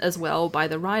as well by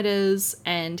the writers.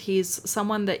 And he's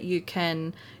someone that you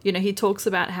can, he talks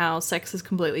about how sex is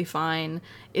completely fine.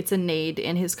 It's a need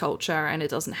in his culture and it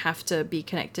doesn't have to be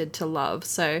connected to love.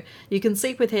 So you can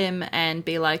sleep with him and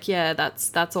be like, yeah,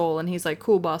 that's all. And he's like,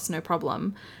 cool, boss, no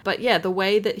problem. But yeah, the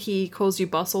way that he calls you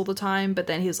boss all the time, but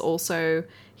then he's also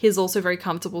very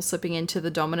comfortable slipping into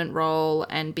the dominant role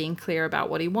and being clear about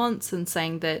what he wants and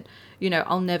saying that,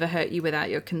 I'll never hurt you without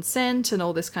your consent and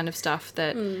all this kind of stuff,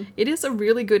 that it is a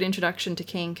really good introduction to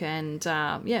kink and,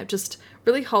 just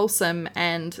really wholesome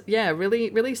and, really,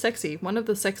 really sexy. One of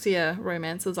the sexier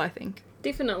romances, I think.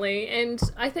 Definitely, and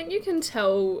I think you can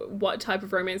tell what type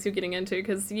of romance you're getting into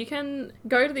because you can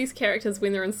go to these characters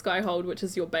when they're in Skyhold, which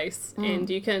is your base, and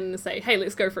you can say, hey,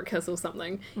 let's go for a kiss or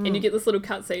something, and you get this little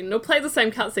cutscene, and it'll play the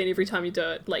same cutscene every time you do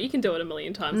it. Like, you can do it a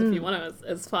million times if you want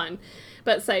to, it's fine.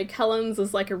 But say Cullen's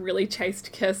is like a really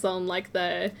chaste kiss on like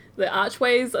the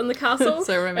archways in the castle.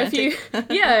 So romantic.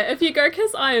 If you go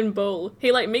kiss Iron Bull,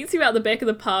 he like meets you out the back of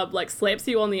the pub, like slaps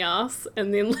you on the ass,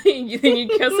 and then you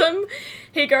kiss him.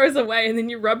 He goes away, and then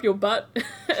you rub your butt.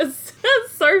 It's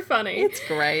so funny. It's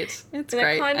great. It's and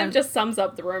great. It kind of just sums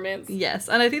up the romance. Yes,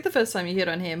 and I think the first time you hit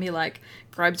on him, he like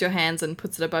grabs your hands and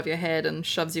puts it above your head and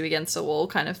shoves you against a wall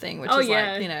kind of thing, which is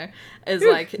like, is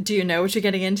like, do you know what you're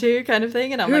getting into kind of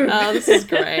thing? And I'm like, oh, this is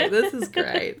great. This is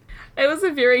great. It was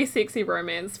a very sexy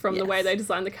romance from the way they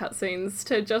designed the cutscenes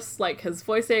to just like his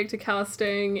voice actor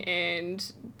casting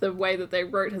and the way that they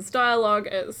wrote his dialogue.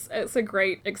 It's a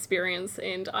great experience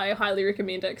and I highly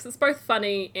recommend it because it's both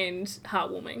funny and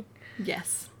heartwarming.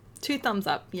 Yes. 2 thumbs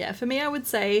up. Yeah, for me, I would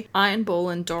say Iron Bull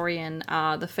and Dorian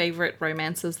are the favourite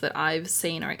romances that I've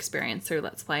seen or experienced through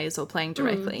Let's Plays or playing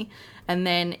directly. And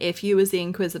then if you as the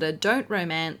Inquisitor don't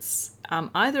romance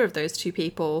either of those two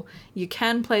people, you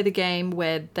can play the game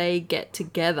where they get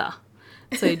together.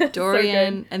 So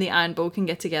Dorian and the Iron Bull can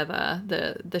get together.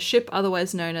 The ship,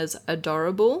 otherwise known as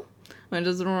Adorable, which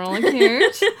is really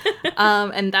cute.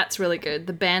 And that's really good.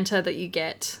 The banter that you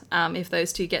get if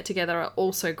those two get together are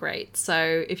also great.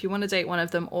 So if you want to date one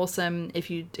of them, awesome. If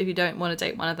you don't want to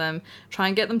date one of them, try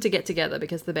and get them to get together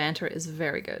because the banter is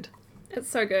very good. It's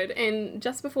so good. And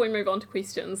just before we move on to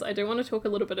questions, I do want to talk a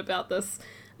little bit about this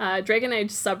Dragon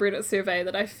Age subreddit survey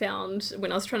that I found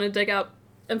when I was trying to dig up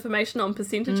information on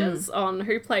percentages on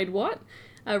who played what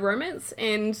romance.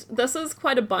 And this is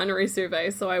quite a binary survey,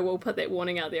 so I will put that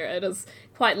warning out there. It is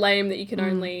quite lame that you can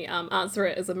only answer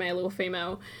it as a male or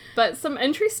female. But some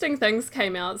interesting things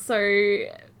came out. So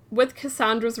with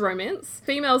Cassandra's romance,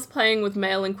 females playing with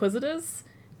male inquisitors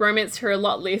romanced her a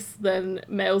lot less than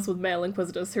males with male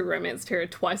inquisitors who romanced her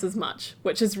twice as much,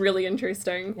 which is really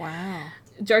interesting. Wow.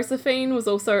 Josephine was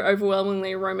also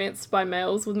overwhelmingly romanced by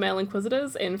males with male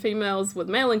inquisitors, and females with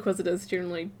male inquisitors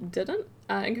generally didn't,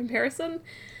 in comparison.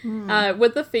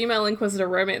 With the female inquisitor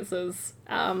romances,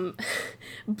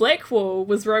 Blackwall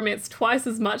was romanced twice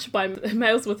as much by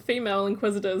males with female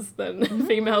inquisitors than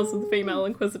females with female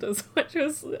inquisitors,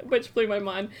 which blew my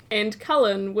mind. And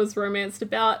Cullen was romanced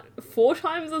about 4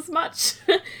 times as much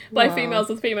by females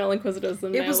with female inquisitors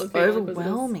than males with female inquisitors. It was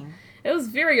overwhelming. It was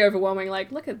very overwhelming.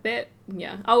 Like, look at that.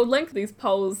 Yeah. I'll link these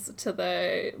polls to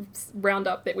the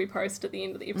roundup that we post at the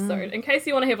end of the episode. In case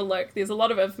you want to have a look, there's a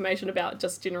lot of information about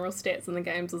just general stats in the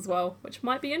games as well, which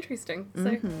might be interesting.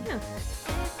 So, yeah.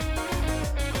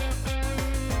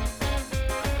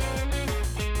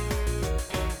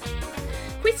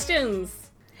 Questions.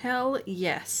 Hell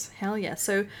yes.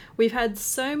 So we've had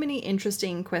so many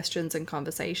interesting questions and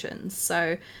conversations.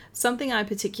 So something I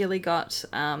particularly got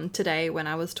today when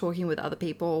I was talking with other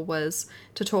people was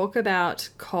to talk about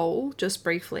Cole just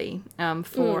briefly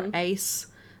for ace,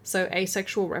 so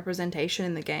asexual representation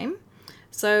in the game.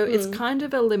 So it's kind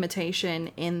of a limitation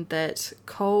in that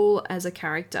Cole as a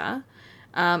character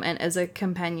and as a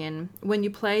companion, when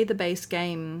you play the base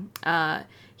game,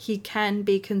 he can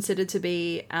be considered to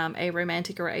be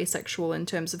aromantic or asexual in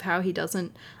terms of how he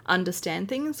doesn't understand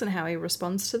things and how he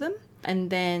responds to them. And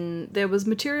then there was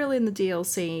material in the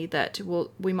DLC that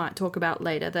we might talk about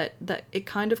later that it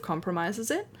kind of compromises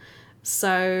it.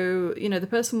 So, the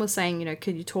person was saying,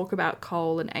 can you talk about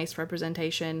Cole and ace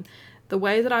representation? The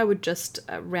way that I would just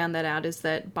round that out is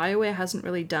that BioWare hasn't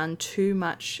really done too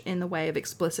much in the way of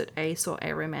explicit ace or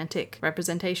aromantic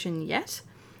representation yet.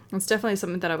 It's definitely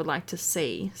something that I would like to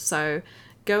see. So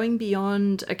going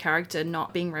beyond a character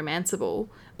not being romanceable,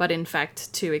 but in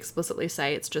fact to explicitly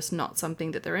say it's just not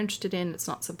something that they're interested in, it's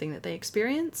not something that they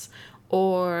experience,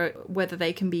 or whether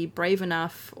they can be brave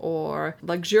enough or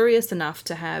luxurious enough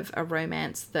to have a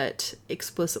romance that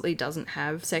explicitly doesn't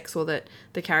have sex or that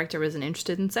the character isn't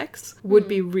interested in sex would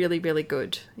be really, really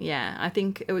good. Yeah, I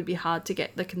think it would be hard to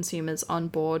get the consumers on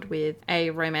board with a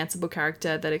romanceable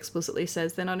character that explicitly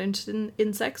says they're not interested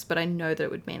in sex, but I know that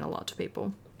it would mean a lot to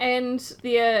people. And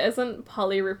there isn't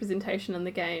poly representation in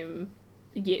the game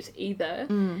yet either.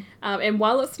 And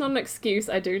while it's not an excuse,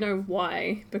 I do know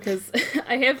why, because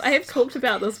I have talked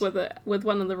about this with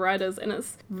one of the writers, and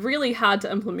it's really hard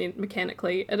to implement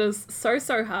mechanically. It is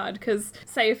so hard, because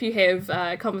say if you have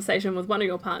a conversation with one of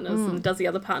your partners and does the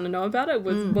other partner know about it?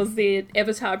 Was their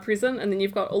avatar present? And then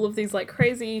you've got all of these like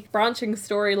crazy branching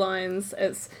storylines.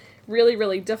 It's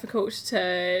really difficult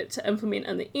to implement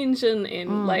in the engine,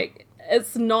 and like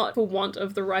it's not for want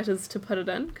of the writers to put it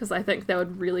in, because I think they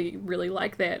would really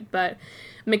like that. But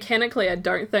mechanically, I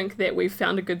don't think that we've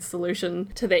found a good solution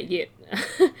to that yet.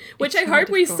 Which I hope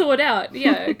we sort out,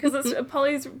 yeah, because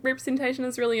poly's representation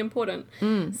is really important.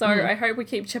 So I hope we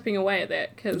keep chipping away at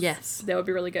that, because that would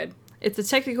be really good. It's a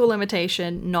technical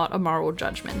limitation, not a moral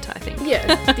judgment, I think. Yeah,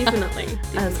 definitely.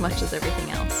 As much as everything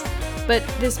else. But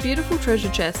this beautiful treasure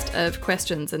chest of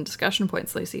questions and discussion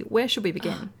points, Lucy, where should we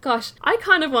begin? Gosh, I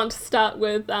kind of want to start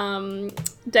with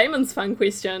Damon's fun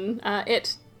question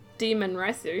at Demon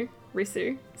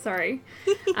Risu, sorry.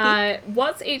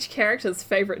 What's each character's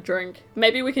favourite drink?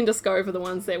 Maybe we can just go over the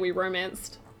ones that we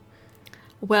romanced.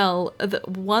 Well, the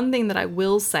one thing that I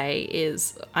will say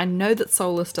is I know that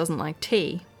Solus doesn't like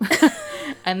tea.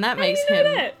 And that makes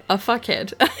him a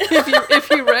fuckhead. if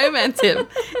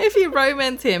you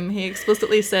romance him, he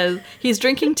explicitly says he's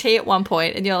drinking tea at one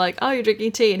point, and you're like, oh, you're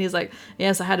drinking tea, and he's like,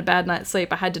 yes, I had a bad night's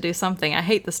sleep, I had to do something, I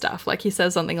hate the stuff. Like, he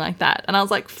says something like that, and I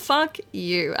was like, fuck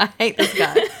you, I hate this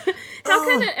guy. How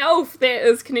can an elf that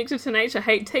is connected to nature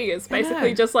hate tea? It's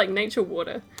basically just like nature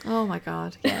water. Oh my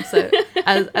god, yeah. So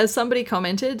as somebody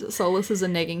commented, Solus is a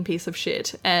negging piece of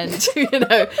shit, and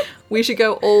we should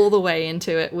go all the way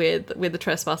into it with the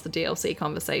Trespasser DLC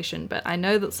conversation. But I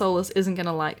know that Solus isn't going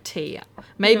to like tea.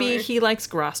 Maybe he likes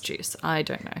grass juice. I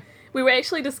don't know. We were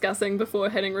actually discussing before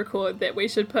hitting record that we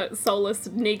should put Solus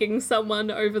negging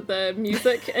someone over the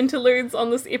music interludes on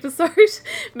this episode.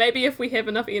 Maybe if we have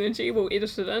enough energy, we'll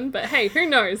edit it in. But hey, who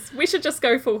knows? We should just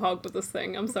go full hog with this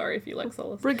thing. I'm sorry if you like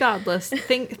Solus. Regardless,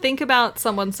 think about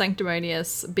someone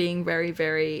sanctimonious being very,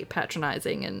 very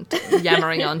patronizing and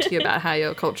yammering on to you about how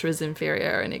your culture is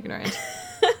inferior and ignorant.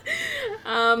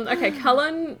 Okay,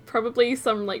 Cullen, probably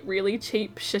some like really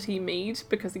cheap, shitty mead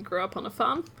because he grew up on a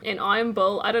farm. And Iron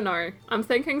Bull, I don't know. I'm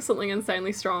thinking something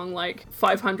insanely strong, like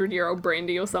 500-year-old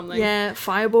brandy or something. Yeah,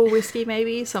 Fireball whiskey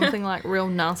maybe, something like real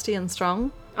nasty and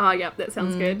strong. Oh, yeah, that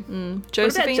sounds good.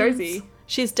 Josephine's, what about Josie?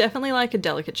 She's definitely like a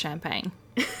delicate champagne.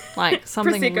 Like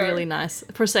something really nice.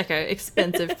 Prosecco,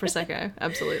 expensive Prosecco,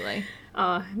 absolutely.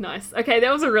 Oh, nice. Okay,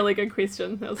 that was a really good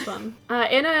question. That was fun.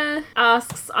 Anna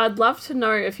asks, I'd love to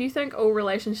know if you think all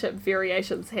relationship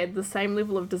variations had the same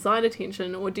level of design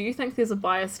attention, or do you think there's a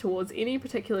bias towards any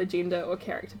particular gender or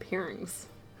character pairings?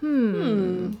 I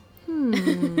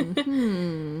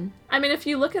mean, if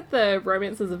you look at the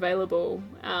romances available,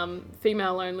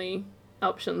 female-only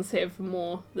options have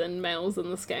more than males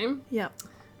in this game. Yep.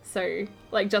 So,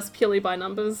 like, just purely by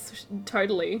numbers,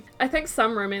 totally. I think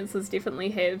some romances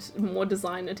definitely had more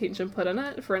design attention put in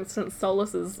it. For instance,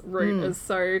 Solus's route is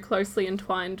so closely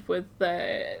entwined with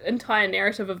the entire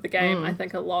narrative of the game. I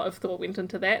think a lot of thought went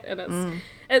into that, and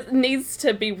it needs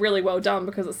to be really well done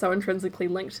because it's so intrinsically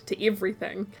linked to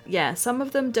everything. Yeah, some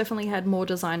of them definitely had more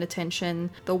design attention.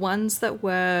 The ones that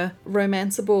were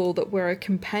romanceable, that were a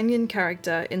companion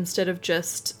character instead of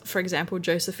just, for example,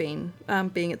 Josephine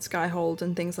being at Skyhold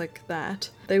and things like that.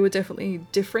 They were definitely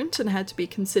different and had to be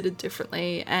considered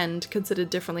differently into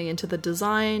the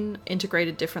design,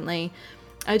 integrated differently.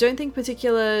 I don't think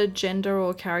particular gender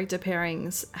or character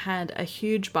pairings had a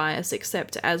huge bias,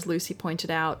 except, as Lucy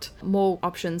pointed out, more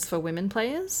options for women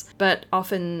players. But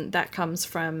often that comes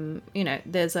from,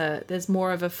 there's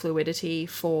more of a fluidity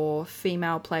for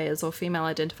female players or female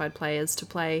identified players to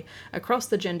play across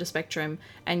the gender spectrum,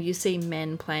 and you see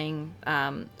men playing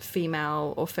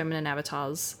female or feminine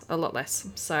avatars a lot less.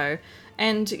 So,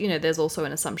 and, there's also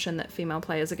an assumption that female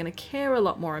players are going to care a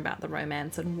lot more about the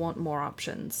romance and want more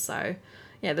options. So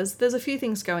yeah, there's a few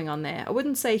things going on there. I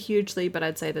wouldn't say hugely, but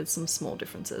I'd say there's some small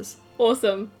differences.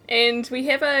 Awesome. And we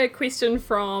have a question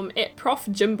from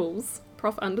 @Prof_Jimbles.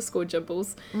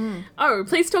 Oh,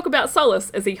 please talk about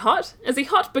Solus. Is he hot? Is he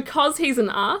hot because he's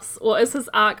an ass, or is his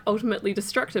arc ultimately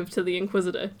destructive to the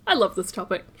Inquisitor? I love this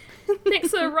topic. Thanks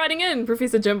for writing in,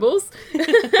 Professor Jimbles.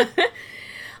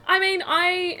 I mean,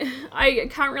 I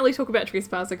can't really talk about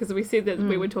Trespasser because we said that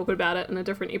we would talk about it in a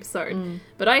different episode.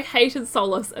 But I hated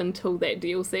Solus until that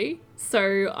DLC.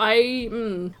 So I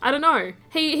don't know.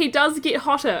 He does get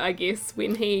hotter, I guess,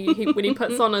 when he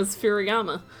puts on his furry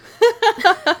armor.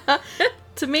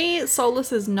 To me,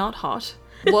 Solus is not hot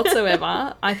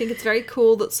whatsoever. I think it's very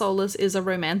cool that Solus is a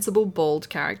romanceable bald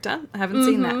character. I haven't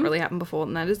seen that really happen before,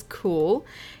 and that is cool.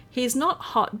 He's not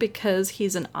hot because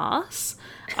he's an ass.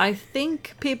 I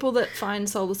think people that find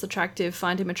Solus attractive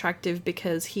find him attractive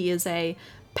because he is a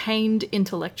pained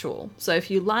intellectual. So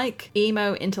if you like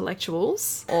emo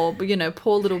intellectuals or,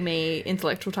 poor little me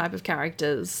intellectual type of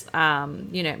characters,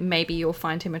 maybe you'll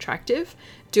find him attractive.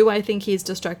 Do I think he's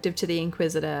destructive to the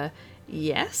Inquisitor?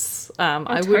 Yes.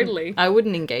 Totally. I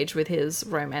wouldn't engage with his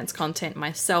romance content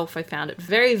myself. I found it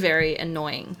very, very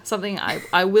annoying. Something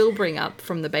I will bring up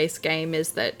from the base game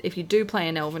is that if you do play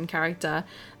an elven character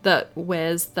that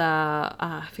wears the,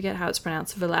 I forget how it's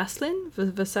pronounced, Velaslin?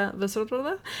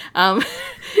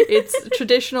 It's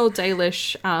traditional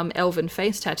Dalish elven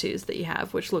face tattoos that you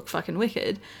have, which look fucking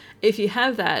wicked. If you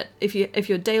have that, if you're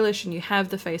Dalish and you have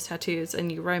the face tattoos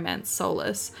and you romance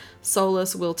Solus,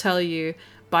 Solus will tell you,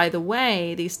 by the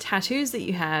way, these tattoos that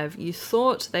you have, you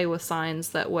thought they were signs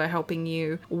that were helping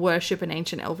you worship an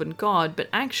ancient elven god, but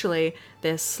actually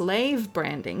they're slave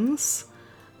brandings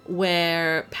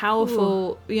where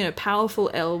powerful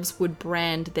elves would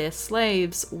brand their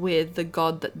slaves with the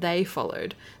god that they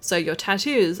followed. So your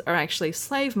tattoos are actually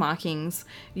slave markings.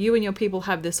 You and your people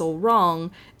have this all wrong.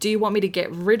 Do you want me to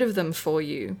get rid of them for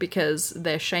you because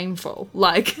they're shameful?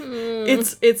 Like,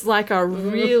 it's like a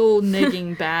real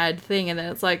negging bad thing. And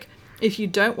then it's like, if you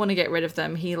don't want to get rid of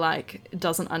them, he,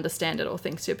 doesn't understand it or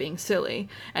thinks you're being silly.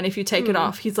 And if you take it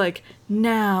off, he's like,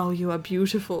 now you are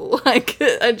beautiful.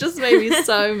 It just made me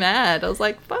so mad. I was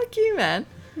like, fuck you, man.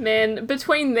 Man,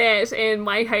 between that and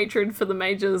my hatred for the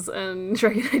mages in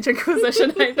Dragon Age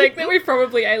Inquisition, I think that we've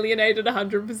probably alienated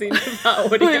 100% of our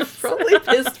We've audience. probably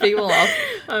pissed people off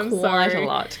I'm quite sorry. a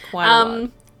lot. Quite a lot.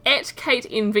 At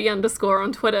KateNV_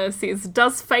 on Twitter says,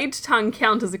 does Fade Tongue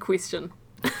count as a question?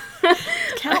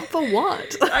 Count for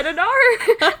what? I don't know.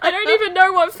 I don't even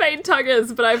know what Fade Tongue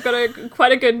is, but I've got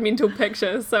quite a good mental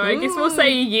picture, so I guess we'll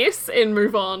say yes and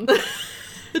move on.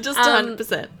 Just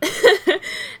 100%.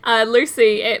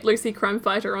 Lucy at Lucy Crime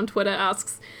Fighter on Twitter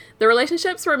asks, the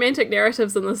relationships, romantic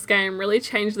narratives in this game really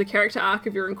change the character arc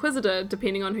of your Inquisitor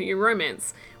depending on who you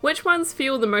romance. Which ones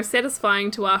feel the most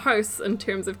satisfying to our hosts in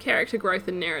terms of character growth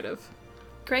and narrative?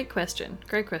 Great question.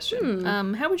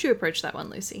 How would you approach that one,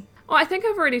 Lucy? Oh, I think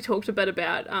I've already talked a bit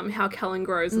about how Cullen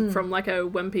grows from like a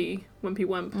wimpy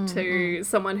wimp to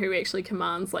someone who actually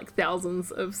commands like thousands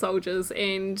of soldiers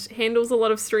and handles a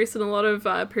lot of stress and a lot of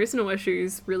personal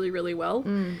issues really, really well.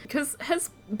 Because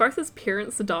both his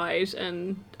parents died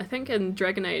I think in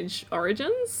Dragon Age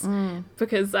Origins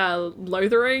because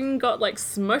Lothering got like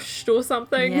smushed or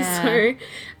something. Yeah.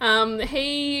 So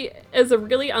he is a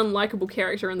really unlikable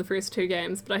character in the first two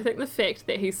games, but I think the fact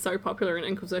that he's so popular in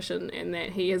Inquisition and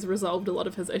that he has resolved a lot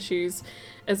of his issues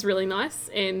is really nice,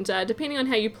 and depending on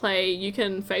how you play, you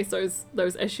can face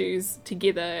those issues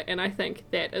together, and I think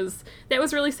that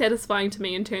was really satisfying to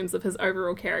me in terms of his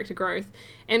overall character growth,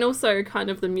 and also kind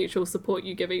of the mutual support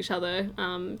you give each other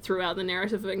throughout the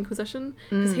narrative of Inquisition,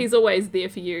 because he's always there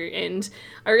for you. And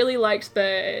I really liked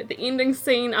the ending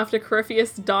scene after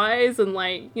Corypheus dies, and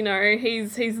like, you know,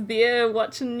 he's there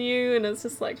watching you, and it's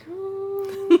just like, oh.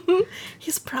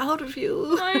 He's proud of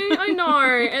you. I know.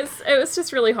 It was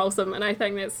just really wholesome, and I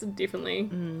think that's definitely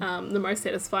the most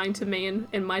satisfying to me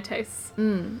in my tastes.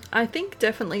 I think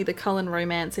definitely the Cullen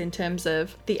romance in terms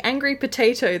of the angry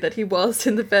potato that he was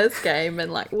in the first game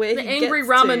and like where The he angry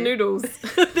gets ramen to. noodles.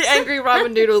 The angry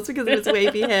ramen noodles because of his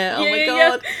wavy hair. Oh my Yeah.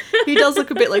 god. He does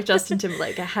look a bit like Justin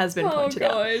Timberlake. It has been Oh pointed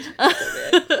out. god.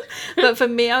 So bad. But for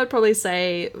me, I would probably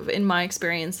say, in my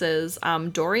experiences,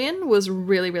 Dorian was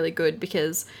really, really good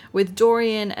because with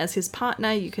Dorian as his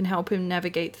partner, you can help him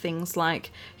navigate things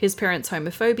like his parents'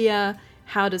 homophobia,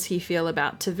 how does he feel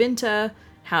about Tevinter,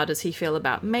 how does he feel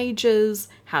about mages,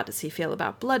 how does he feel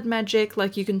about blood magic.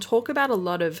 Like, you can talk about a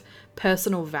lot of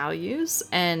personal values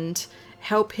and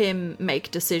help him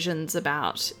make decisions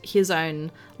about his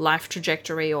own life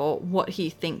trajectory or what he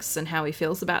thinks and how he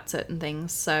feels about certain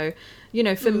things. So, you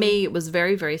know, for me, it was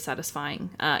very, very satisfying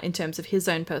in terms of his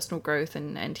own personal growth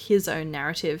and his own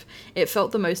narrative. It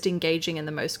felt the most engaging and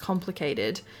the most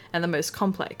complicated and the most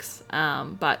complex.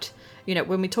 But, you know,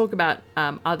 when we talk about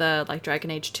other, like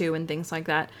Dragon Age 2 and things like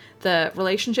that, the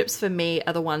relationships for me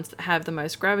are the ones that have the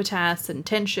most gravitas and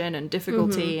tension and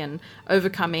difficulty and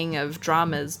overcoming of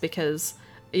dramas because,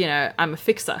 you know, I'm a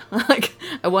fixer. Like,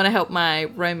 I want to help my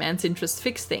romance interests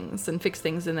fix things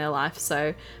in their life.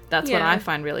 So that's what I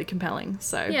find really compelling.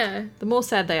 So the more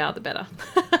sad they are, the better.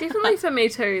 Definitely for me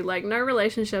too. Like, no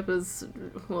relationship is,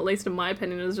 well, at least in my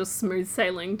opinion, is just smooth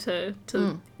sailing to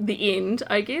the end,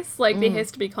 I guess. Like, there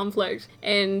has to be conflict.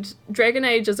 And Dragon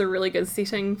Age is a really good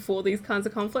setting for these kinds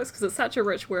of conflicts because it's such a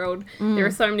rich world. There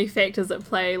are so many factors at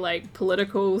play, like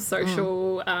political,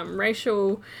 social,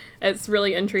 racial. It's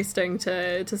really interesting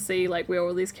to see like where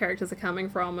all these characters are coming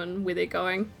from and where they're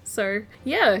going. So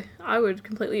yeah, I would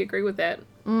completely agree with that.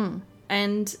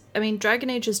 And I mean, Dragon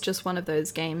Age is just one of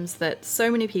those games that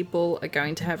so many people are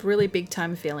going to have really big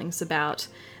time feelings about.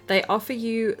 They offer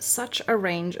you such a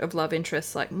range of love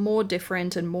interests, like more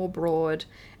different and more broad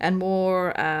and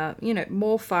more,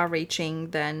 more far reaching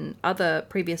than other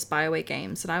previous BioWare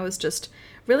games. And I was just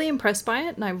really impressed by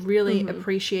it, and I really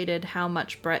appreciated how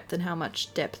much breadth and how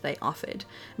much depth they offered.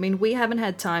 I mean, we haven't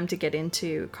had time to get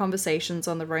into conversations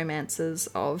on the romances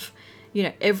of, you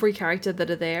know, every character that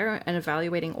are there and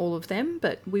evaluating all of them,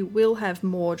 but we will have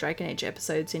more Dragon Age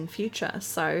episodes in future.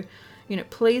 So, you know,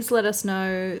 please let us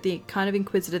know the kind of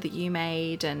Inquisitor that you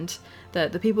made and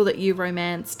the people that you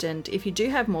romanced. And if you do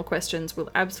have more questions,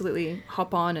 we'll absolutely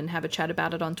hop on and have a chat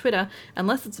about it on Twitter,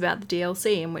 unless it's about the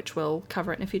DLC, in which we'll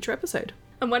cover it in a future episode.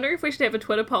 I'm wondering if we should have a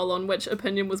Twitter poll on which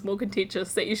opinion was more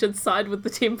contentious, that you should side with the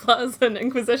Templars in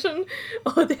Inquisition,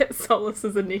 or that Solus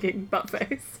is a negging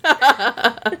buttface.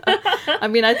 I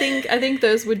mean, I think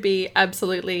those would be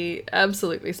absolutely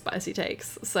spicy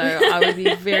takes. So I would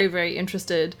be very, very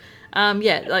interested.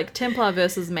 Like Templar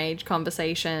versus Mage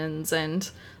conversations and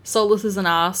Solus is an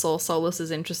ass or Solus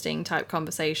is interesting type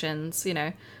conversations. You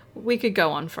know, we could go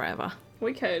on forever.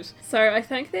 We could. So I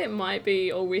think that might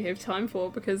be all we have time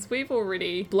for because we've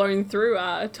already blown through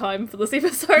our time for this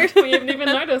episode. We haven't even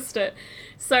noticed it.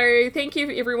 So thank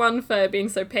you everyone for being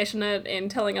so passionate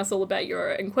and telling us all about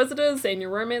your Inquisitors and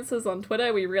your romances on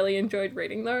Twitter. We really enjoyed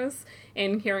reading those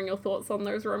and hearing your thoughts on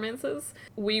those romances.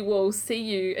 We will see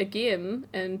you again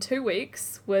in 2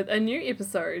 weeks with a new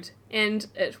episode, and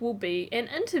it will be an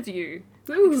interview.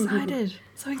 I'm excited.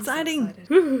 So exciting.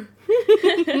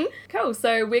 Cool,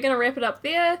 so we're going to wrap it up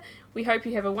there. We hope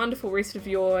you have a wonderful rest of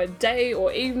your day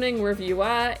or evening wherever you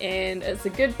are, and it's a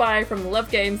goodbye from the Love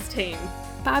Games team.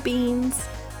 Bye, beans.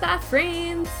 Bye,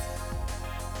 friends.